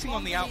 They're waiting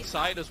on the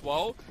outside as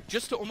well,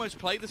 just to almost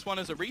play this one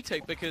as a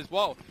retake, because,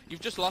 well, you've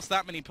just lost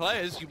that many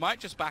players, you might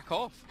just back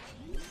off.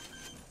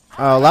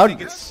 Loud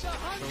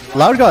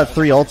got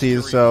 3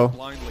 ultis, so...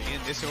 Blindly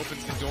in. This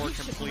opens the door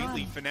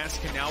completely. Finesse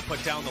can now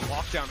put down the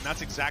lockdown, and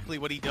that's exactly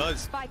what he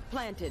does. Spike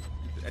planted.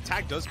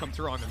 Attack does come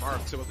through on the mark,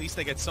 so at least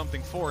they get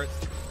something for it.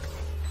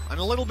 And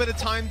a little bit of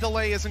time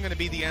delay isn't going to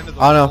be the end of the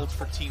world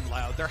for Team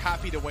Loud. They're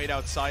happy to wait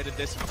outside of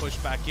this and push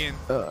back in.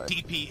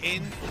 DP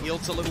in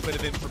yields a little bit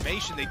of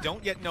information. They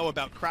don't yet know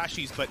about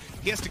crashies, but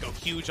he has to go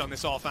huge on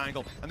this off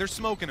angle, and they're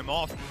smoking him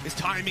off. His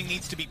timing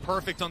needs to be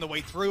perfect on the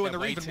way through, and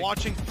they're even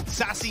watching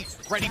Sacy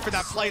ready for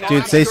that play.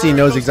 Dude, Sacy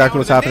knows exactly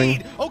what's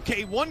happening.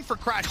 Okay, one for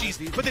crashies,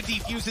 but the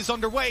defuse is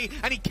underway,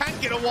 and he can't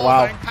get a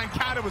wall bang.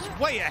 pANcada was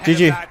way ahead of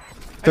that.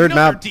 Third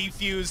Another map.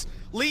 defuse,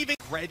 leaving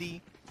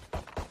ready.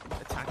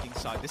 Attacking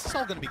side. This is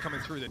all going to be coming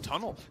through the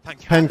tunnel.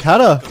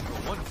 pANcada.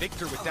 One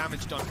Victor with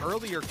damage done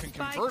earlier can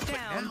convert, but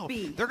now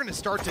they're going to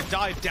start to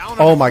dive down.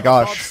 Oh my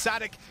gosh.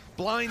 Saadhak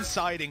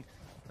blindsiding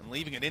and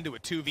leaving it into a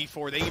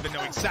 2v4. They even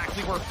know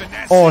exactly where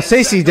Finesse Oh, is.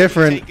 Sacy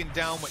different. Taken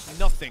down with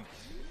nothing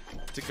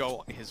to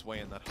go his way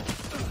in that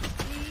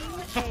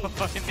hole.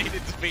 It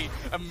needed to be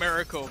a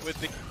miracle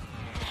with the...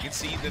 You can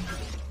see that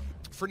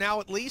for now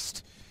at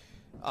least,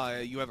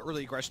 you have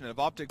early aggression of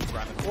OpTic,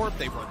 grab an orb,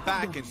 they run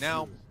back, and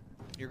now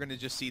you're going to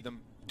just see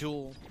them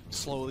duel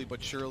slowly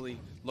but surely,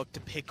 look to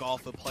pick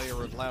off a player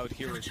of Loud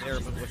here and there,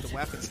 but with the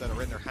weapons that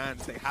are in their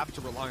hands, they have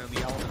to rely on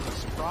the element of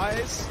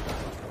surprise.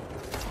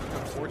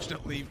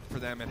 Unfortunately for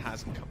them, it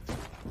hasn't come through.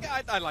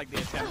 Yeah, I like the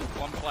attempt.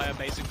 One player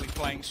basically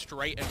playing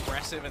straight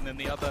aggressive, and then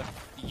the other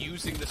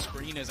using the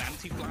screen as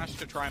anti-flash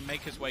to try and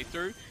make his way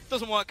through.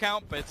 Doesn't work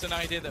out, but it's an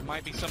idea that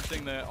might be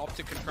something that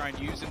OpTic can try and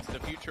use into the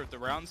future of the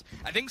rounds.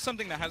 I think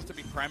something that has to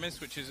be premised,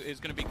 which is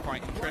going to be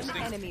quite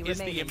interesting, is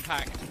the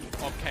impact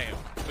of KO.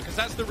 Because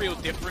that's the real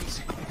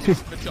difference.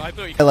 I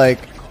thought you like,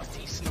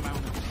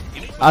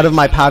 out of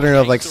my pattern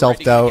of like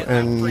self-doubt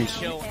and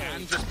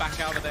just back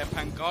out of their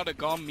pANcada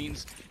gone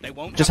means they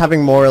won't just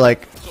having more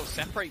like sort of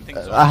separate things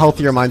a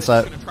healthier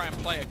mindset. Going to try and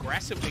play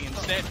aggressively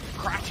instead.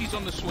 Crashies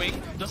on the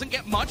swing, doesn't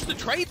get much to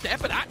trade there,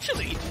 but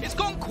actually it's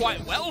gone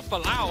quite well for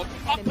Loud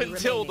up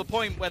until the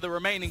point where the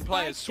remaining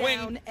players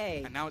swing,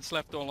 and now it's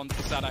left all on to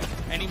Saadhak.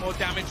 Any more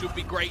damage would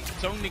be great.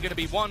 It's only going to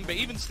be 1, but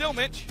even still,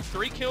 Mitch,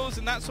 3 kills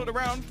in that sort of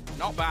round,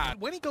 not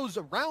bad. When he goes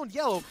around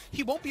yellow,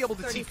 he won't be able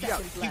to TP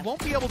out. He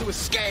won't be able to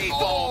escape.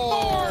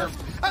 Marved!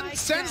 And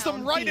sends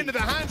them right into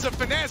the hands of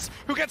Finesse,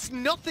 who gets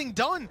nothing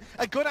done.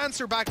 A good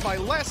answer back by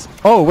Les.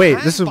 Oh wait,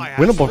 this is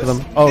winnable for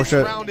them. Oh shit.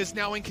 This round is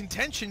now in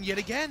contention yet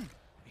again.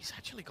 He's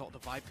actually got the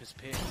Viper's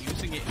Pit.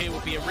 Using it here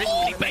will be a risk.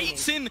 He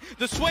baits in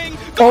the swing.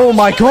 Oh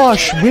my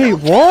gosh, wait,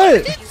 what?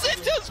 It's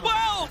it as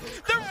well!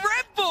 The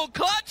Red Bull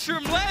clutch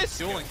from Les!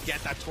 Duel and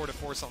get that tour de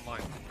force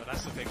online. But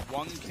that's the thing,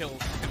 1 kill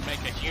can make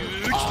a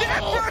huge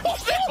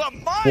difference.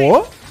 Never mind!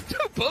 What? 2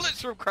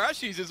 bullets from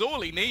crashies is all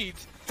he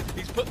needs.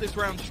 He's put this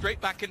round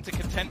straight back into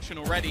contention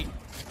already.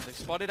 They've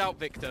spotted out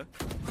Victor.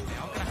 They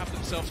are going to have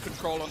themselves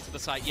control onto the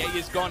site. Yeah,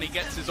 he's gone. He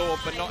gets his orb,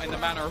 but not in the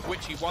manner of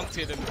which he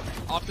wanted. And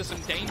after some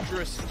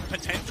dangerous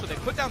potential, they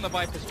put down the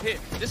Viper's Pit.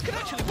 This can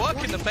actually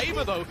work in the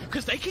favor, though,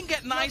 because they can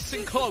get nice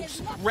and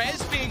close.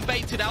 Rez being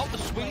baited out. The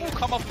swing will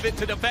come off of it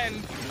to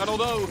defend. And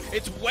although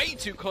it's way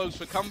too close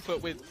for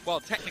comfort with,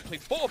 well, technically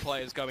 4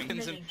 players going in,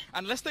 and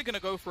unless they're going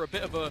to go for a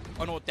bit of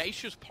an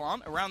audacious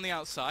plant around the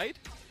outside,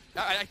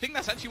 I think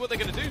that's actually what they're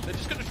going to do. They're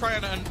just going to try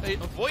and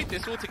avoid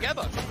this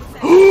altogether.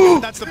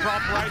 That's the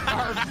problem, right?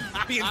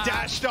 Marv being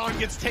dashed on,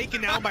 gets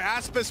taken down by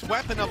aspas.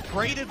 Weapon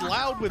upgraded,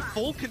 Loud with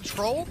full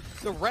control.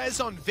 The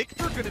res on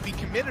Victor going to be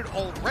committed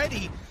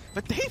already,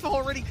 but they've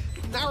already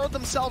narrowed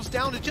themselves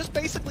down to just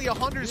basically a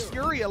Hunter's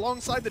Fury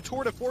alongside the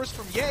tour de force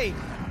from Ye.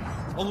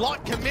 A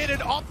lot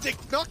committed.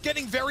 OpTic not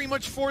getting very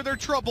much for their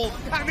trouble.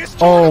 And this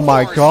oh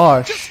my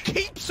gosh. Just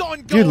keeps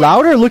on going. Dude,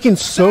 Louder looking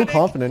so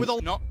confident.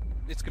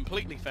 It's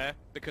completely fair,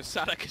 because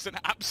Saadhak is an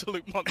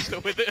absolute monster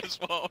with it as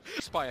well.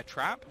 By a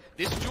trap,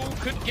 this duel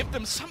could give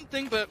them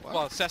something, but,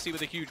 well, Sacy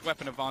with a huge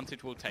weapon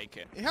advantage will take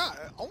it. Yeah,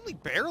 only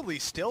barely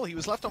still. He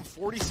was left on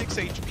 46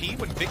 HP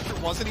when Victor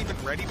wasn't even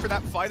ready for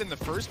that fight in the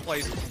first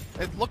place.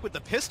 And look, with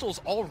the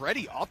pistols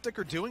already, OpTic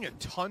are doing a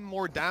ton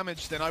more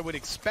damage than I would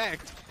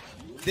expect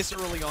this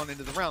early on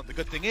into the round. The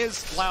good thing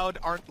is, Loud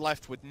aren't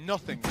left with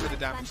nothing for the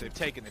damage they've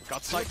taken. They've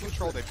got site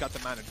control, they've got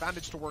the man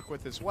advantage to work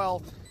with as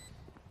well.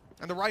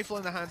 And the rifle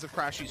in the hands of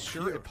crashies,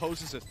 sure, it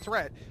poses a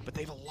threat, but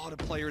they have a lot of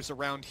players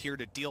around here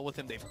to deal with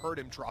him. They've heard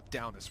him drop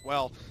down as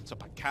well. So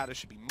pANcada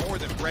should be more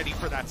than ready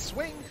for that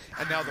swing.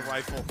 And now the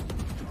rifle,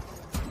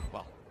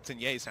 well, it's in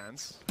Ye's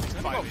hands.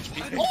 5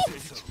 HP. Oh!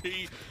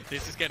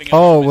 This is getting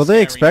will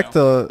they expect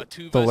the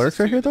lurks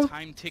right here, though?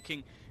 Time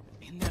ticking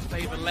in their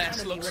favor.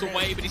 Les looks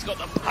away, but he's got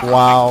the perfect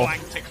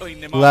flank to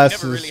clean them up. Les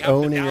Never is really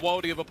owning it.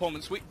 Worldy of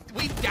opponents. We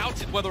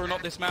doubted whether or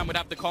not this man would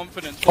have the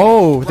confidence.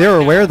 Oh, they were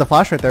aware of the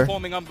flash right there.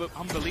 Performing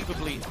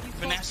unbelievably.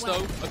 Finesse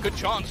though, a good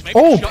chance. Maybe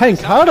oh,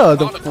 pANcada,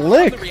 the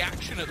flick. The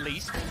reaction at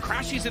least.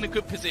 Crashies in a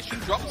good position,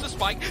 drops the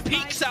spike,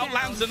 peeks out,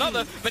 lands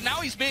another, but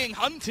now he's being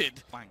hunted.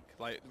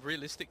 Like,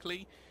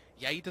 realistically,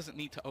 yeah, he doesn't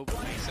need to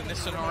overpace in this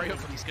scenario,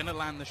 but he's going to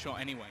land the shot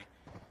anyway.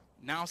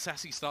 Now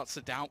Sacy starts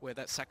to doubt where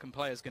that second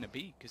player is going to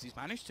be, because he's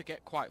managed to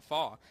get quite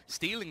far.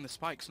 Stealing the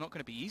spike's not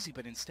going to be easy,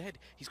 but instead,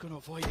 he's going to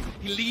avoid it.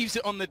 He leaves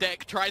it on the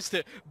deck, tries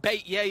to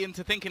bait Ye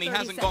into thinking he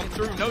hasn't gone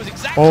through, knows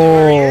exactly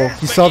where he is.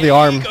 He saw the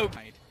arm.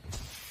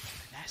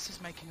 Ness is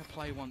making a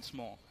play once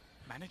more.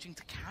 Managing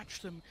to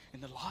catch them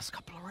in the last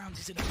couple of rounds.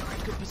 He's in a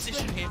very good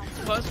position here.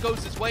 First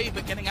goes his way,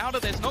 but getting out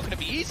of there is not going to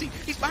be easy.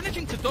 He's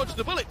managing to dodge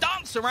the bullet,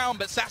 dance around,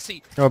 but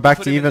Sacy back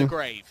put to him even. in the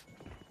grave.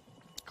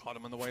 Caught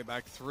him on the way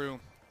back through.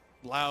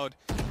 Loud.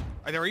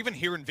 They're even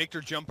hearing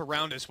Victor jump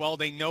around as well.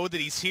 They know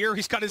that he's here.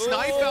 He's got his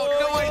knife out.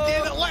 No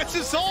idea that Les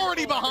is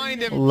already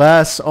behind him.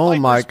 Les, oh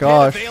my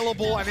gosh.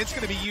 Available, and it's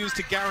going to be used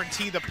to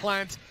guarantee the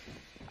plant.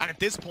 And at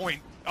this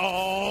point,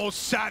 oh,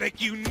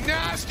 Saadhak, you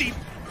nasty.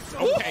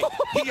 Okay,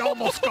 he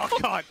almost got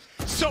caught.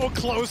 So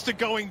close to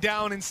going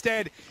down.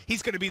 Instead,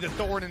 he's going to be the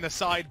thorn in the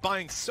side,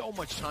 buying so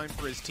much time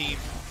for his team.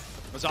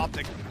 As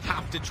OpTic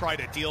have to try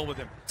to deal with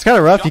him. It's kind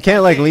of rough. You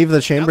can't like leave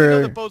the chamber.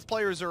 Now that both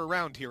players are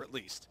around here at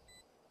least.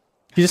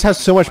 He just has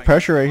so much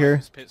pressure right here.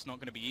 This pit's not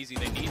going to be easy.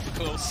 They need to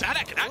kill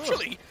Saadhak, and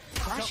actually,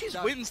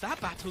 crashies wins that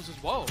battles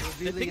as well.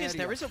 The thing is,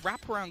 there is a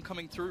wraparound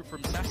coming through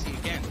from Sacy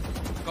again,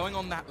 going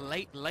on that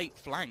late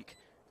flank.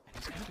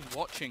 He's going to be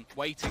watching,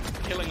 waiting,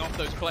 killing off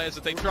those players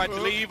if they tried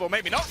to leave, or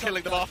maybe not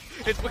killing them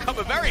off. It's become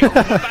a very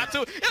open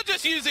battle. He'll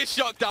just use his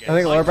shotgun. I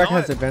think Lowerback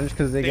has advantage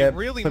because they get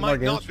really put more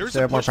games. They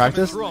have more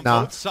practice.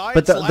 Nah, sides,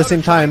 but at the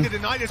same time,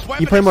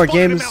 you play more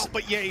games.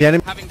 The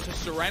enemy having to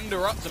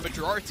surrender up the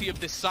majority of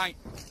this site.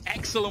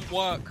 Excellent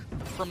work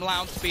from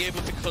Loud to be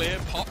able to clear.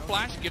 Pop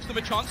flash gives them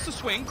a chance to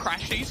swing.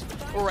 Crashies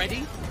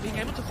already being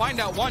able to find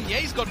out one.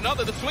 Ye's got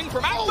another. The swing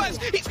from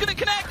aspas. He's going to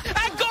connect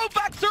and go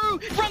back through.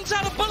 Runs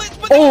out of bullets.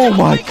 But oh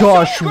my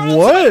gosh,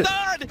 what?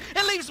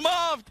 It leaves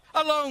Marved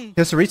alone. He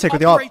has to retake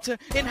with the op.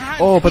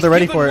 Oh, but they're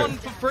ready for it. One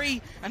for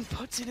free and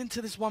puts it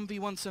into this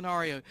 1v1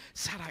 scenario.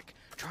 Saadhak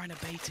trying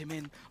to bait him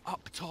in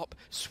up top,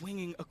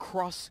 swinging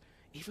across,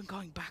 even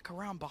going back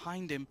around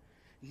behind him.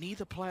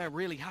 Neither player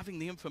really having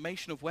the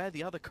information of where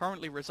the other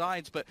currently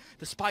resides, but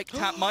the spike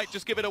tap might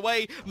just give it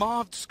away.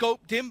 Marved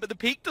scoped him, but the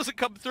peek doesn't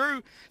come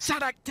through.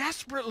 Saadhak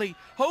desperately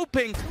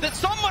hoping that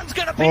someone's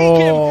going to peek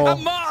him,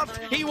 and Marved,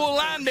 he will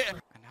land it.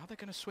 And now they're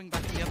going to swing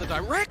back in the other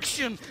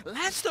direction.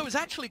 Les, though, is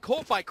actually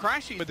caught by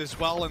crashies. With as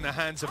well in the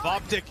hands of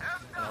OpTic.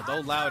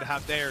 Although Loud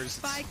have theirs,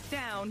 spike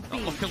down.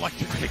 Not looking like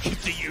they're going to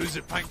get to use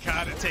it.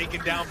 pANcada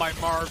taken down by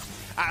Marved.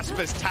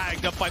 Aspas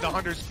tagged up by the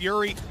Hunter's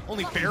Fury,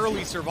 only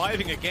barely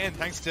surviving again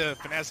thanks to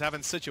Finesse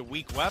having such a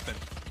weak weapon.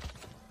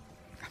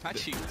 I'm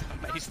actually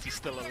amazed he's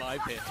still alive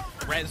here.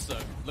 Rez though,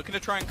 looking to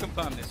try and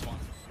confirm this one.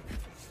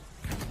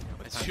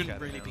 But it shouldn't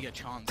really be a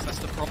chance, that's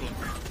the problem.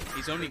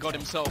 He's only got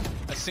himself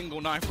a single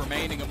knife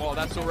remaining, and well,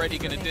 that's already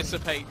going to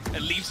dissipate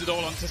and leaves it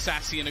all onto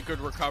Sacy, and a good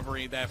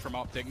recovery there from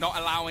OpTic, not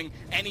allowing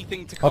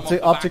anything to come off the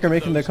back OpTic are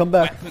making their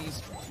comeback.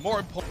 Weapons. More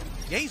important.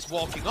 Yeah, he's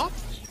walking up.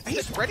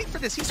 He's ready for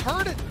this. He's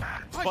heard it.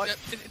 But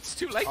it's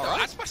too late though.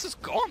 Aspas is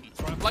gone.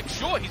 Like,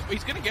 sure,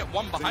 he's going to get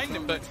one behind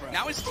him, but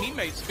now his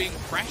teammate's being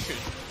pressured.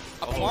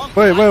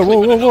 Wait,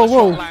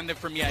 whoa. Landed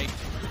from Ye.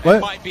 What? It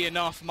might be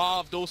enough.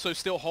 Marved also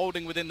still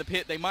holding within the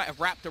pit. They might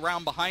have wrapped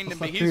around behind him,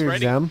 but he's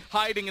ready.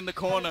 Hiding in the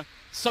corner.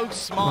 So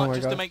smart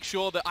just to make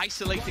sure that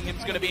isolating him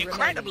is going to be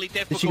incredibly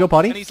difficult. Did she go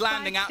potty? And he's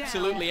landing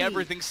absolutely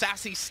everything.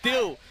 Sacy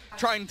still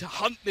trying to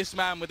hunt this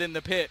man within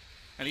the pit,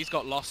 and he's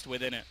got lost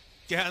within it.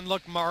 Yeah, and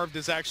look, Marved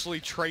is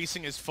actually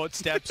tracing his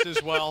footsteps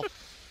as well.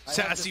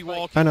 Sacy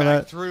walking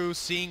back through,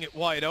 seeing it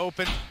wide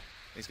open.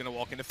 He's going to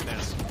walk into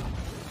Finesse.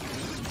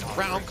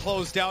 Round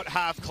closed out,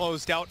 half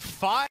closed out,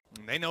 5.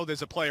 And they know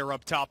there's a player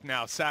up top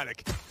now.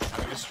 Saadhak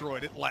having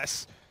destroyed it.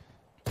 Less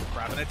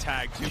grabbing a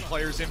tag. 2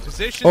 players in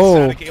position.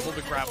 Saadhak able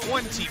to grab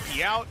 1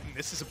 TP out. And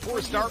this is a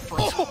poor start for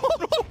him. Oh,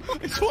 no.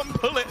 It's 1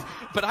 bullet.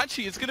 But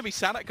actually, it's going to be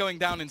Saadhak going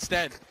down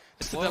instead.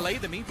 To delay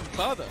them even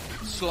further.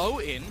 Slow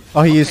in.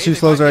 Oh, he used 2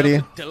 slows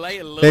already.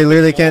 They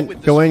literally can't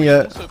go in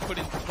yet.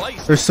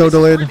 They're so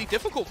delayed. Really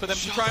difficult for them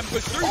to try and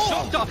push through.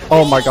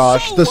 Oh my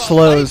gosh, the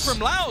slows.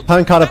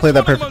 pANcada played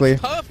that perfectly.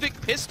 Perfect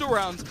pistol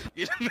rounds.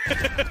 If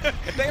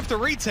they have to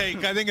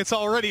retake, I think it's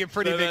already a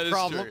pretty big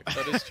problem.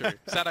 That is true.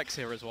 Saadhak's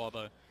here as well,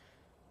 though.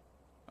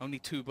 Only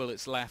 2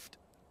 bullets left.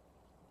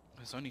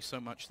 There's only so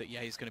much that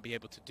Ye is going to be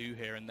able to do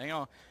here, and they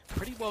are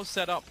pretty well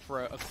set up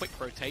for a quick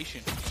rotation.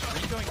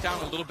 Really going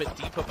down a little bit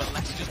deeper, but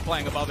less just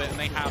playing above it, and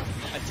they have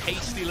a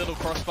tasty little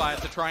crossfire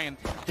to try and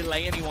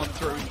delay anyone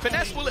through.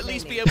 Finesse will at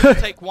least be able to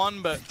take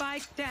one, but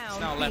it's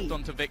now left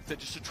onto Victor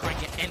just to try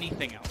and get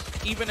anything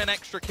else. Even an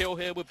extra kill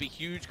here would be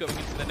huge going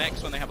into the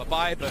next when they have a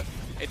bye, but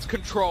it's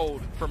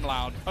controlled from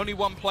Loud. Only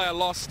one player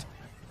lost.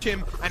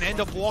 Him and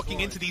end up walking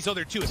into these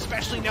other two,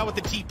 especially now with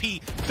the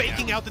TP,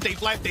 faking out that they've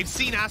left. They've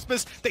seen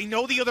Aspas, they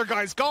know the other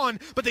guy's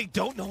gone, but they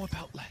don't know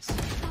about Les,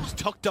 who's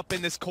tucked up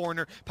in this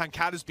corner.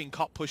 pANcada's being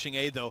caught pushing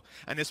A though,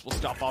 and this will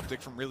stop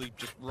OpTic from really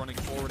just running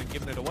forward and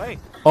giving it away.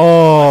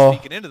 Oh,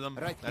 sneaking into them,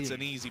 that's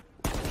an easy.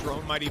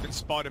 Drone might even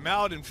spot him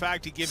out. In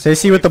fact, he gives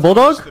Sacy with the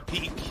Bulldog? The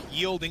peak,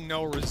 yielding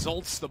no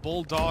results. The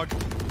Bulldog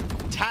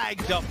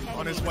tagged up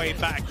on his way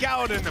back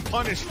out, and the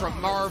punish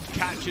from Marv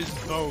catches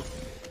both.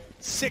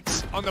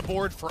 6 on the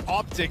board for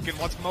OpTic, and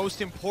what's most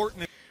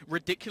important,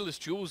 ridiculous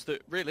duels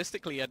that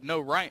realistically had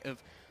no right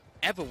of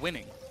ever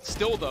winning.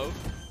 Still though,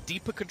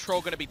 deeper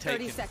control going to be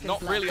taken.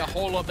 Not really a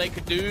whole lot they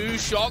could do.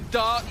 Shock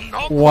dart,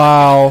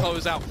 wow.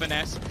 Close out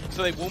finesse,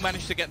 so they will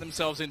manage to get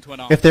themselves into an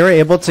arm. If they were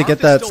able to get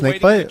that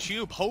snake bite,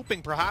 Tube,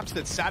 hoping perhaps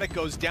that Saadhak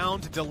goes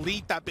down to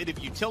delete that bit of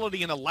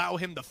utility and allow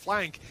him to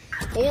flank,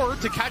 or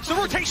to catch the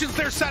rotations.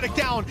 There's Saadhak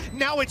down.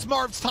 Now it's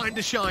Marv's time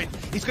to shine.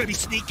 He's going to be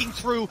sneaking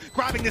through,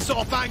 grabbing this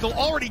off angle,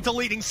 already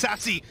deleting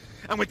Sacy.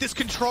 And with this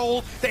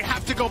control, they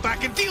have to go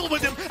back and deal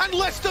with him, and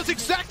Les does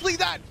exactly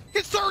that!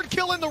 His 3rd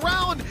kill in the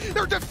round!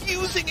 They're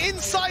defusing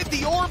inside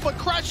the orb, but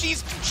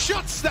crashies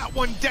shuts that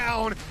one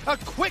down! A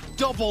quick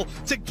double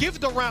to give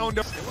the round.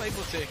 Do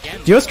you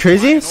know what's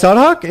crazy?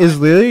 Saadhak is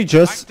literally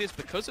just,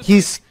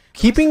 he's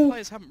keeping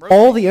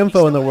all the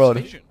info in the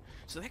world.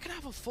 So they could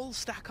have a full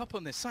stack up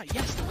on this site.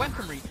 Yes, the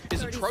weaponry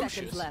is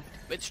atrocious, but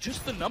it's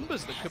just the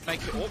numbers that could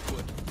make it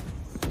awkward.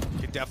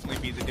 Could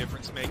definitely be the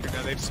difference maker.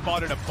 Now they've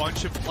spotted a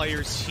bunch of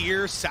players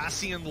here.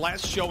 Sacy and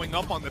Les showing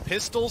up on the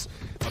pistols.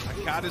 But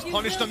pANcada's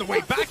punished on the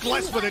way back.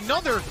 Les with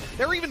another.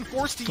 They're even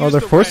forced to use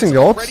they're forcing the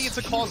ults. Already it's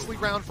a costly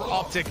round for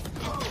OpTic.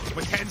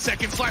 With 10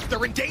 seconds left,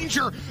 they're in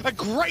danger. A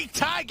great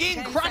tag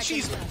in.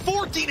 crashies,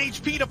 14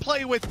 HP to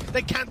play with.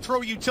 They can't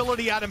throw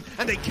utility at him,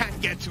 and they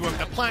can't get to him.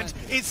 The plant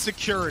is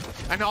secured,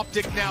 and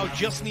OpTic now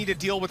just need to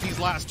deal with these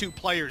last 2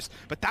 players.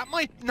 But that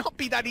might not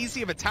be that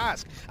easy of a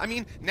task. I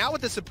mean, now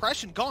with the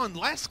suppression gone,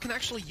 Les can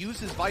actually use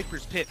his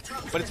Viper's Pit,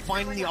 but it's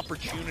finding the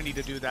opportunity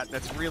to do that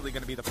that's really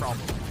going to be the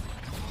problem.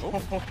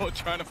 Oh,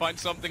 trying to find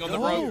something on the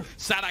road.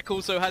 Saadhak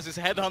also has his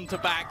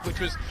headhunter back, which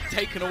was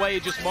taken away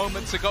just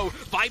moments ago.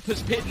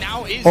 Viper's Pit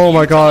now is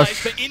my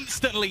gosh, but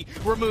instantly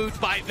removed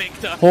by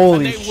Victor.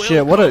 Holy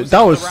shit,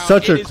 that was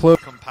such a close.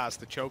 Come past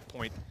the choke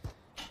point.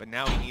 But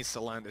now he needs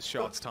to land his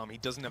shots, Tom. He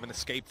doesn't have an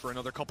escape for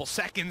another couple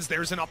seconds.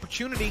 There's an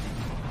opportunity.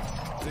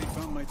 They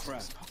found my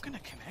trap. He's not going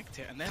to connect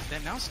it, and they're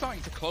now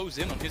starting to close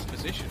in on his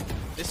position.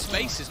 This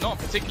space is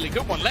not a particularly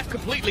good one. Left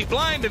completely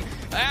blind, and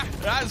that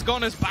has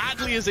gone as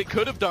badly as it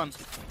could have done.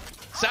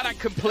 Saadhak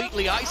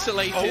completely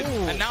isolated,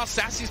 and now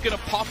Sacy's going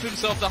to pop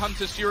himself the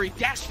Hunter's Fury,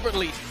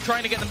 desperately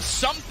trying to get them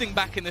something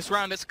back in this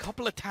round. It's a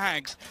couple of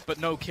tags, but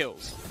no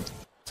kills.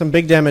 Some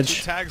big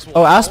damage.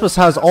 Oh, Aspas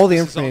has all the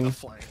information.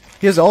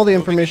 He has all the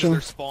information.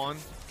 Spawn,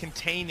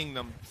 containing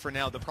them for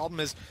now. The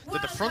problem is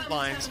that the front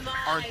lines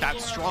aren't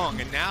that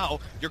strong, and now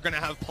you're going to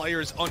have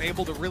players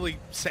unable to really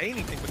say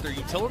anything with their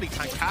utility.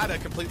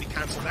 pANcada completely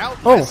cancelled out.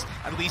 Yes,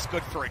 at least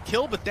good for a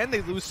kill, but then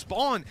they lose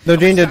spawn. They're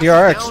doing the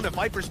DRX. Down, a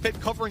Viper's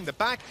Pit covering the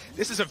back.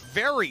 This is a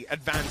very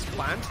advanced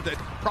plant that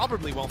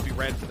probably won't be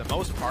read for the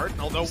most part,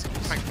 although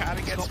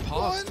pANcada gets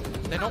past.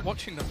 They're not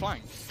watching the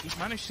flank. He's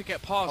managed to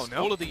get past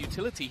all of the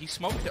utility. He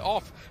smoked it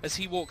off as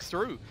he walked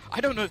through. I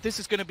don't know if this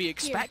is going to be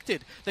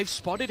expected. They've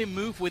spotted him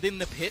move within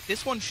the pit.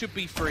 This one should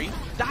be free.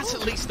 That's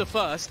at least the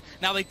first.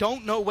 Now they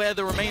don't know where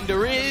the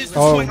remainder is.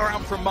 The swing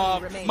around from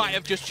Marv might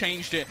have just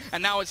changed it.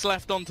 And now it's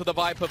left onto the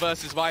Viper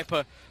versus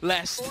Viper.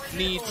 Les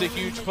needs a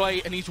huge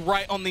play, and he's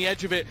right on the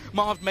edge of it.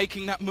 Marv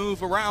making that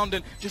move around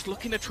and just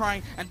looking to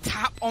try and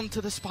tap onto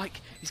the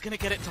spike. He's going to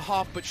get it to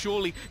half, but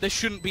surely there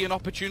shouldn't be an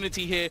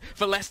opportunity here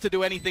for Les to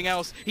do anything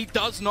else. He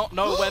does not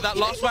know where that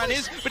last man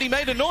is, but he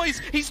made a noise.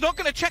 He's not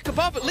going to check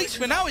above, at least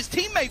for now. His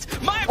teammates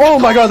might have oh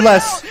my god,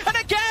 Les! And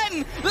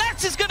again,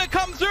 Les is going to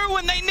come through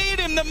when they need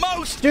him the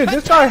most. Dude,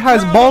 this guy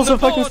has balls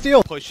of fucking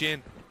steel. Push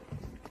in.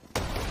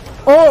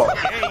 Oh!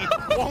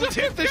 Yay, won't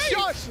hit the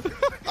shot!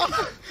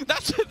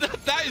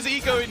 That is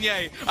ego in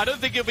Ye. I don't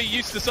think he'll be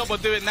used to someone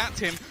doing that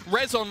to him.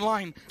 Res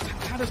online.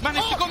 Has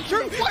managed to go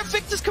through, and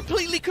Victor's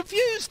completely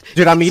confused.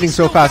 Dude, I'm eating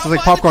so fast. It's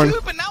like popcorn.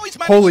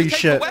 Holy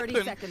shit.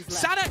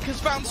 Saadhak has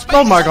found space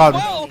oh my god.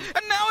 Well,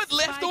 and now it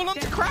left all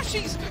onto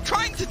crashies,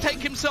 trying to take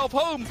himself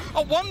home.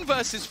 A 1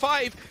 versus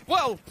 5.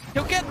 Well,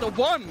 he'll get the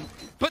 1.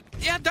 But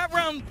yeah, that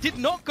round did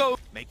not go.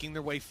 Making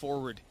their way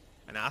forward.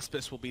 And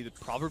Aspas will be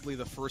probably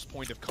the first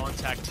point of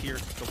contact here.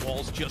 The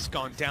wall's just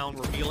gone down,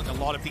 revealing a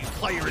lot of these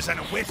players, and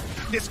a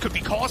whiff. This could be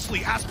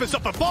costly. Aspas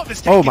up above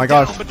is taken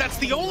down, but that's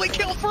the only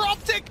kill for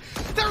OpTic.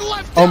 They're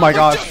left down with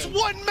just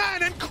 1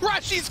 man, and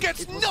crashies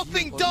gets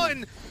nothing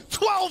done.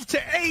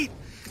 12-8.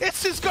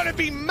 This is going to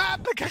be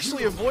Mappic.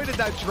 Actually avoided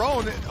that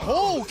drone.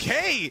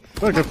 Okay.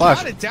 What a good flash.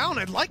 Got it down.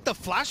 I like the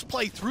flash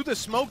play through the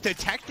smoke,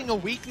 detecting a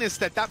weakness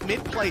that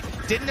mid play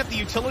didn't have the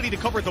utility to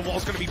cover. The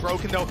wall's going to be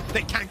broken, though.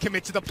 They can't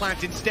commit to the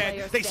plant.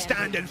 Instead, they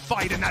stand and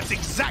fight, and that's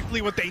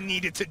exactly what they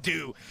needed to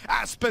do.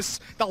 Aspas,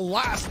 the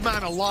last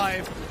man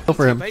alive. Go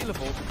for him.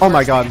 Oh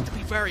my god. To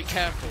be very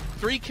careful.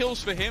 3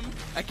 kills for him.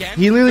 Again,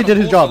 he literally did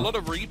his job. A lot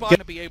of rebuy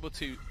to be able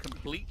to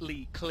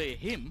completely clear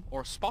him,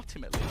 or spot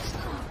him at least.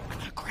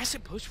 And the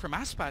aggressive push from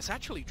Aspas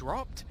actually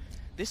dropped.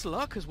 This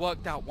luck has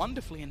worked out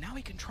wonderfully, and now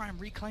he can try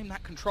and reclaim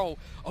that control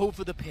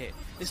over the pit.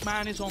 This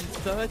man is on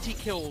 30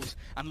 kills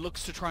and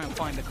looks to try and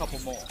find a couple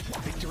more.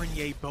 Victor and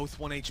Ye both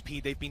 1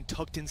 HP. They've been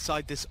tucked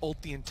inside this ult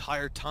the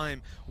entire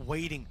time,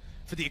 waiting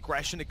for the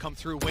aggression to come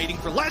through, waiting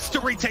for Les to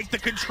retake the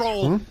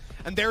control.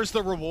 And there's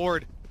the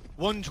reward.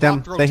 One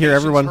drop rotation. They hear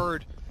everyone.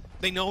 Heard.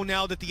 They know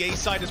now that the A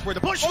side is where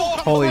the push will come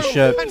Holy through,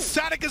 shit. and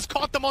Saadhak has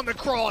caught them on the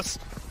cross.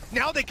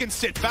 Now they can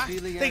sit back.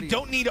 They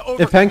don't need to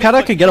over. If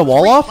pANcada could get a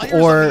wall off,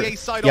 or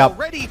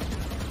already.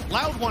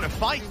 Loud want to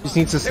fight. Just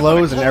needs to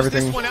slows and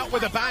everything. This one out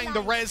with a bang.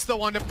 The res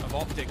though on the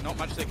OpTic. Not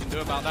much they can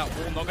do about that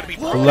wall. Not going to be.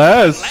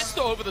 Les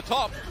over the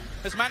top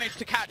has managed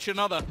to catch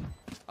another.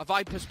 A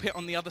Viper's pit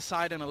on the other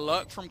side, and a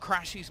lurk from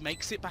crashies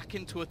makes it back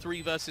into a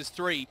 3 versus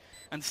 3,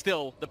 and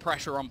still the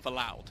pressure on for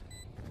Loud.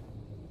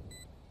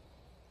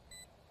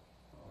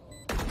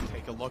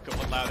 Take a look at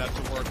what Loud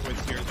have to work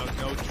with here,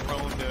 though. No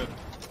drone to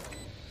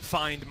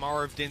find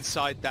Marved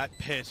inside that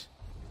pit.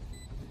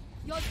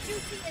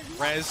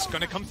 Rez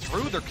gonna come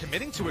through. They're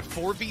committing to it.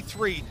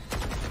 4v3.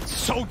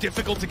 So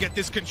difficult to get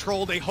this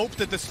control. They hope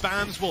that the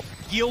spams will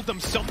yield them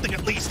something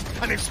at least.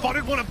 And they've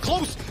spotted one up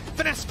close.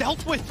 Finesse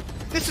dealt with.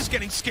 This is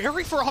getting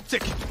scary for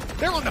OpTic.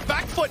 They're on the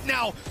back foot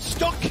now.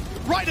 Stuck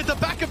right at the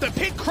back of the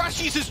pit.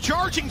 crashies is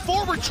charging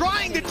forward,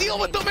 trying to deal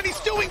with them, and he's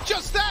doing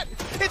just that.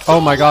 It's oh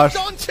my gosh.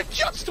 On to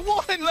just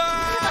one.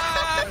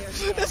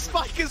 The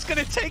spike is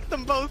gonna take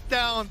them both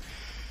down.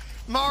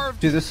 Marv,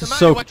 dude, this is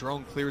so...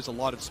 Drone clears a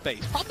lot of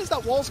space. Problem is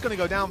that wall's going to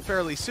go down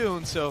fairly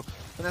soon, so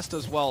Finesse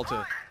does well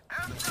to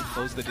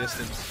close the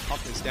distance.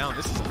 Up is down.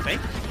 This is a fake.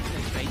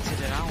 They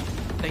baited it out.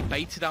 They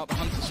baited out the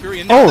Hunter's Fury,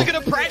 and now they're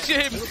going to pressure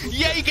him.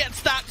 Ye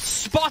gets that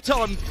spot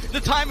on.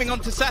 The timing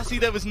onto Sacy,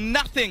 there was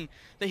nothing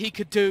that he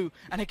could do.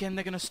 And again,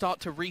 they're going to start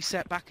to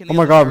reset back in the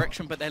other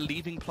direction, but they're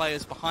leaving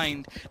players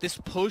behind. This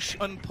push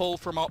and pull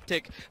from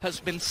OpTic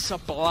has been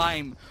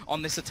sublime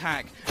on this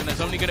attack, and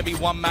there's only going to be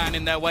one man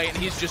in their way, and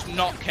he's just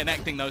not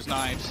connecting those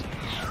knives.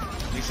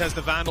 He says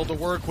the Vandal to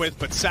work with,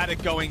 but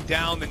Saadhak going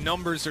down. The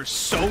numbers are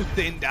so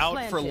thinned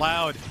out for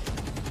Loud.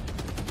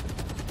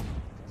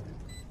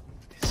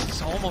 This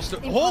is almost...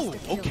 Oh,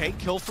 okay,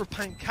 kill for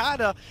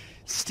pANcada.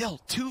 Still,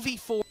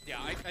 2v4. Yeah,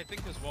 I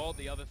think as well,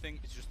 the other thing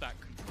is just that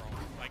control.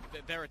 Like,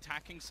 they're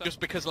attacking just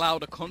because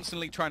Loud are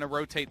constantly trying to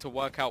rotate to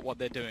work out what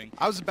they're doing.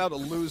 I was about to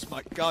lose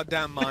my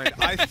goddamn mind.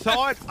 I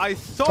thought...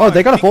 Oh,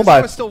 they got a full buy.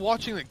 I was still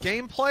watching the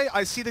gameplay.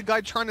 I see the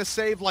guy trying to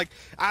save, like...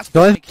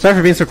 Sorry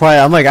for being so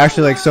quiet. I'm, like,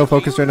 actually, like, so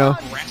focused right now.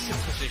 Aggressive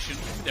position.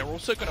 They're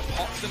also going to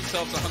pop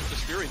themselves a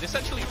Hunter's Fury. This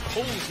actually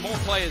pulls more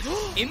players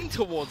in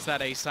towards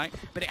that A site,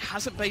 but it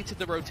hasn't baited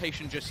the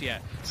rotation just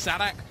yet.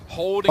 Saadhak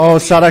holding... Oh,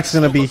 Saadhak's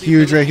going to be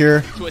huge right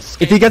here.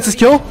 If he gets his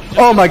kill,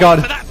 oh my god.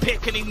 That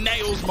pick and he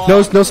nails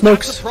no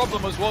smokes. That's a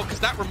problem as well, because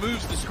that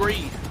removes the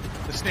screen.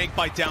 The snake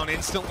bite down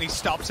instantly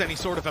stops any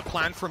sort of a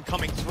plan from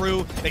coming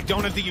through. They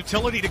don't have the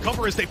utility to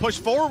cover as they push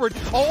forward.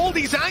 All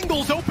these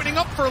angles opening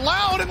up for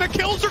Loud, and the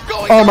kills are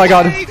going oh my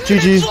god, GG.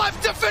 GG.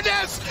 Left to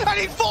Finesse, and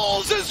he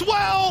falls as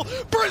well.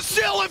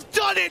 Brazil have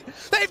done it.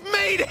 They've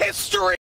made history.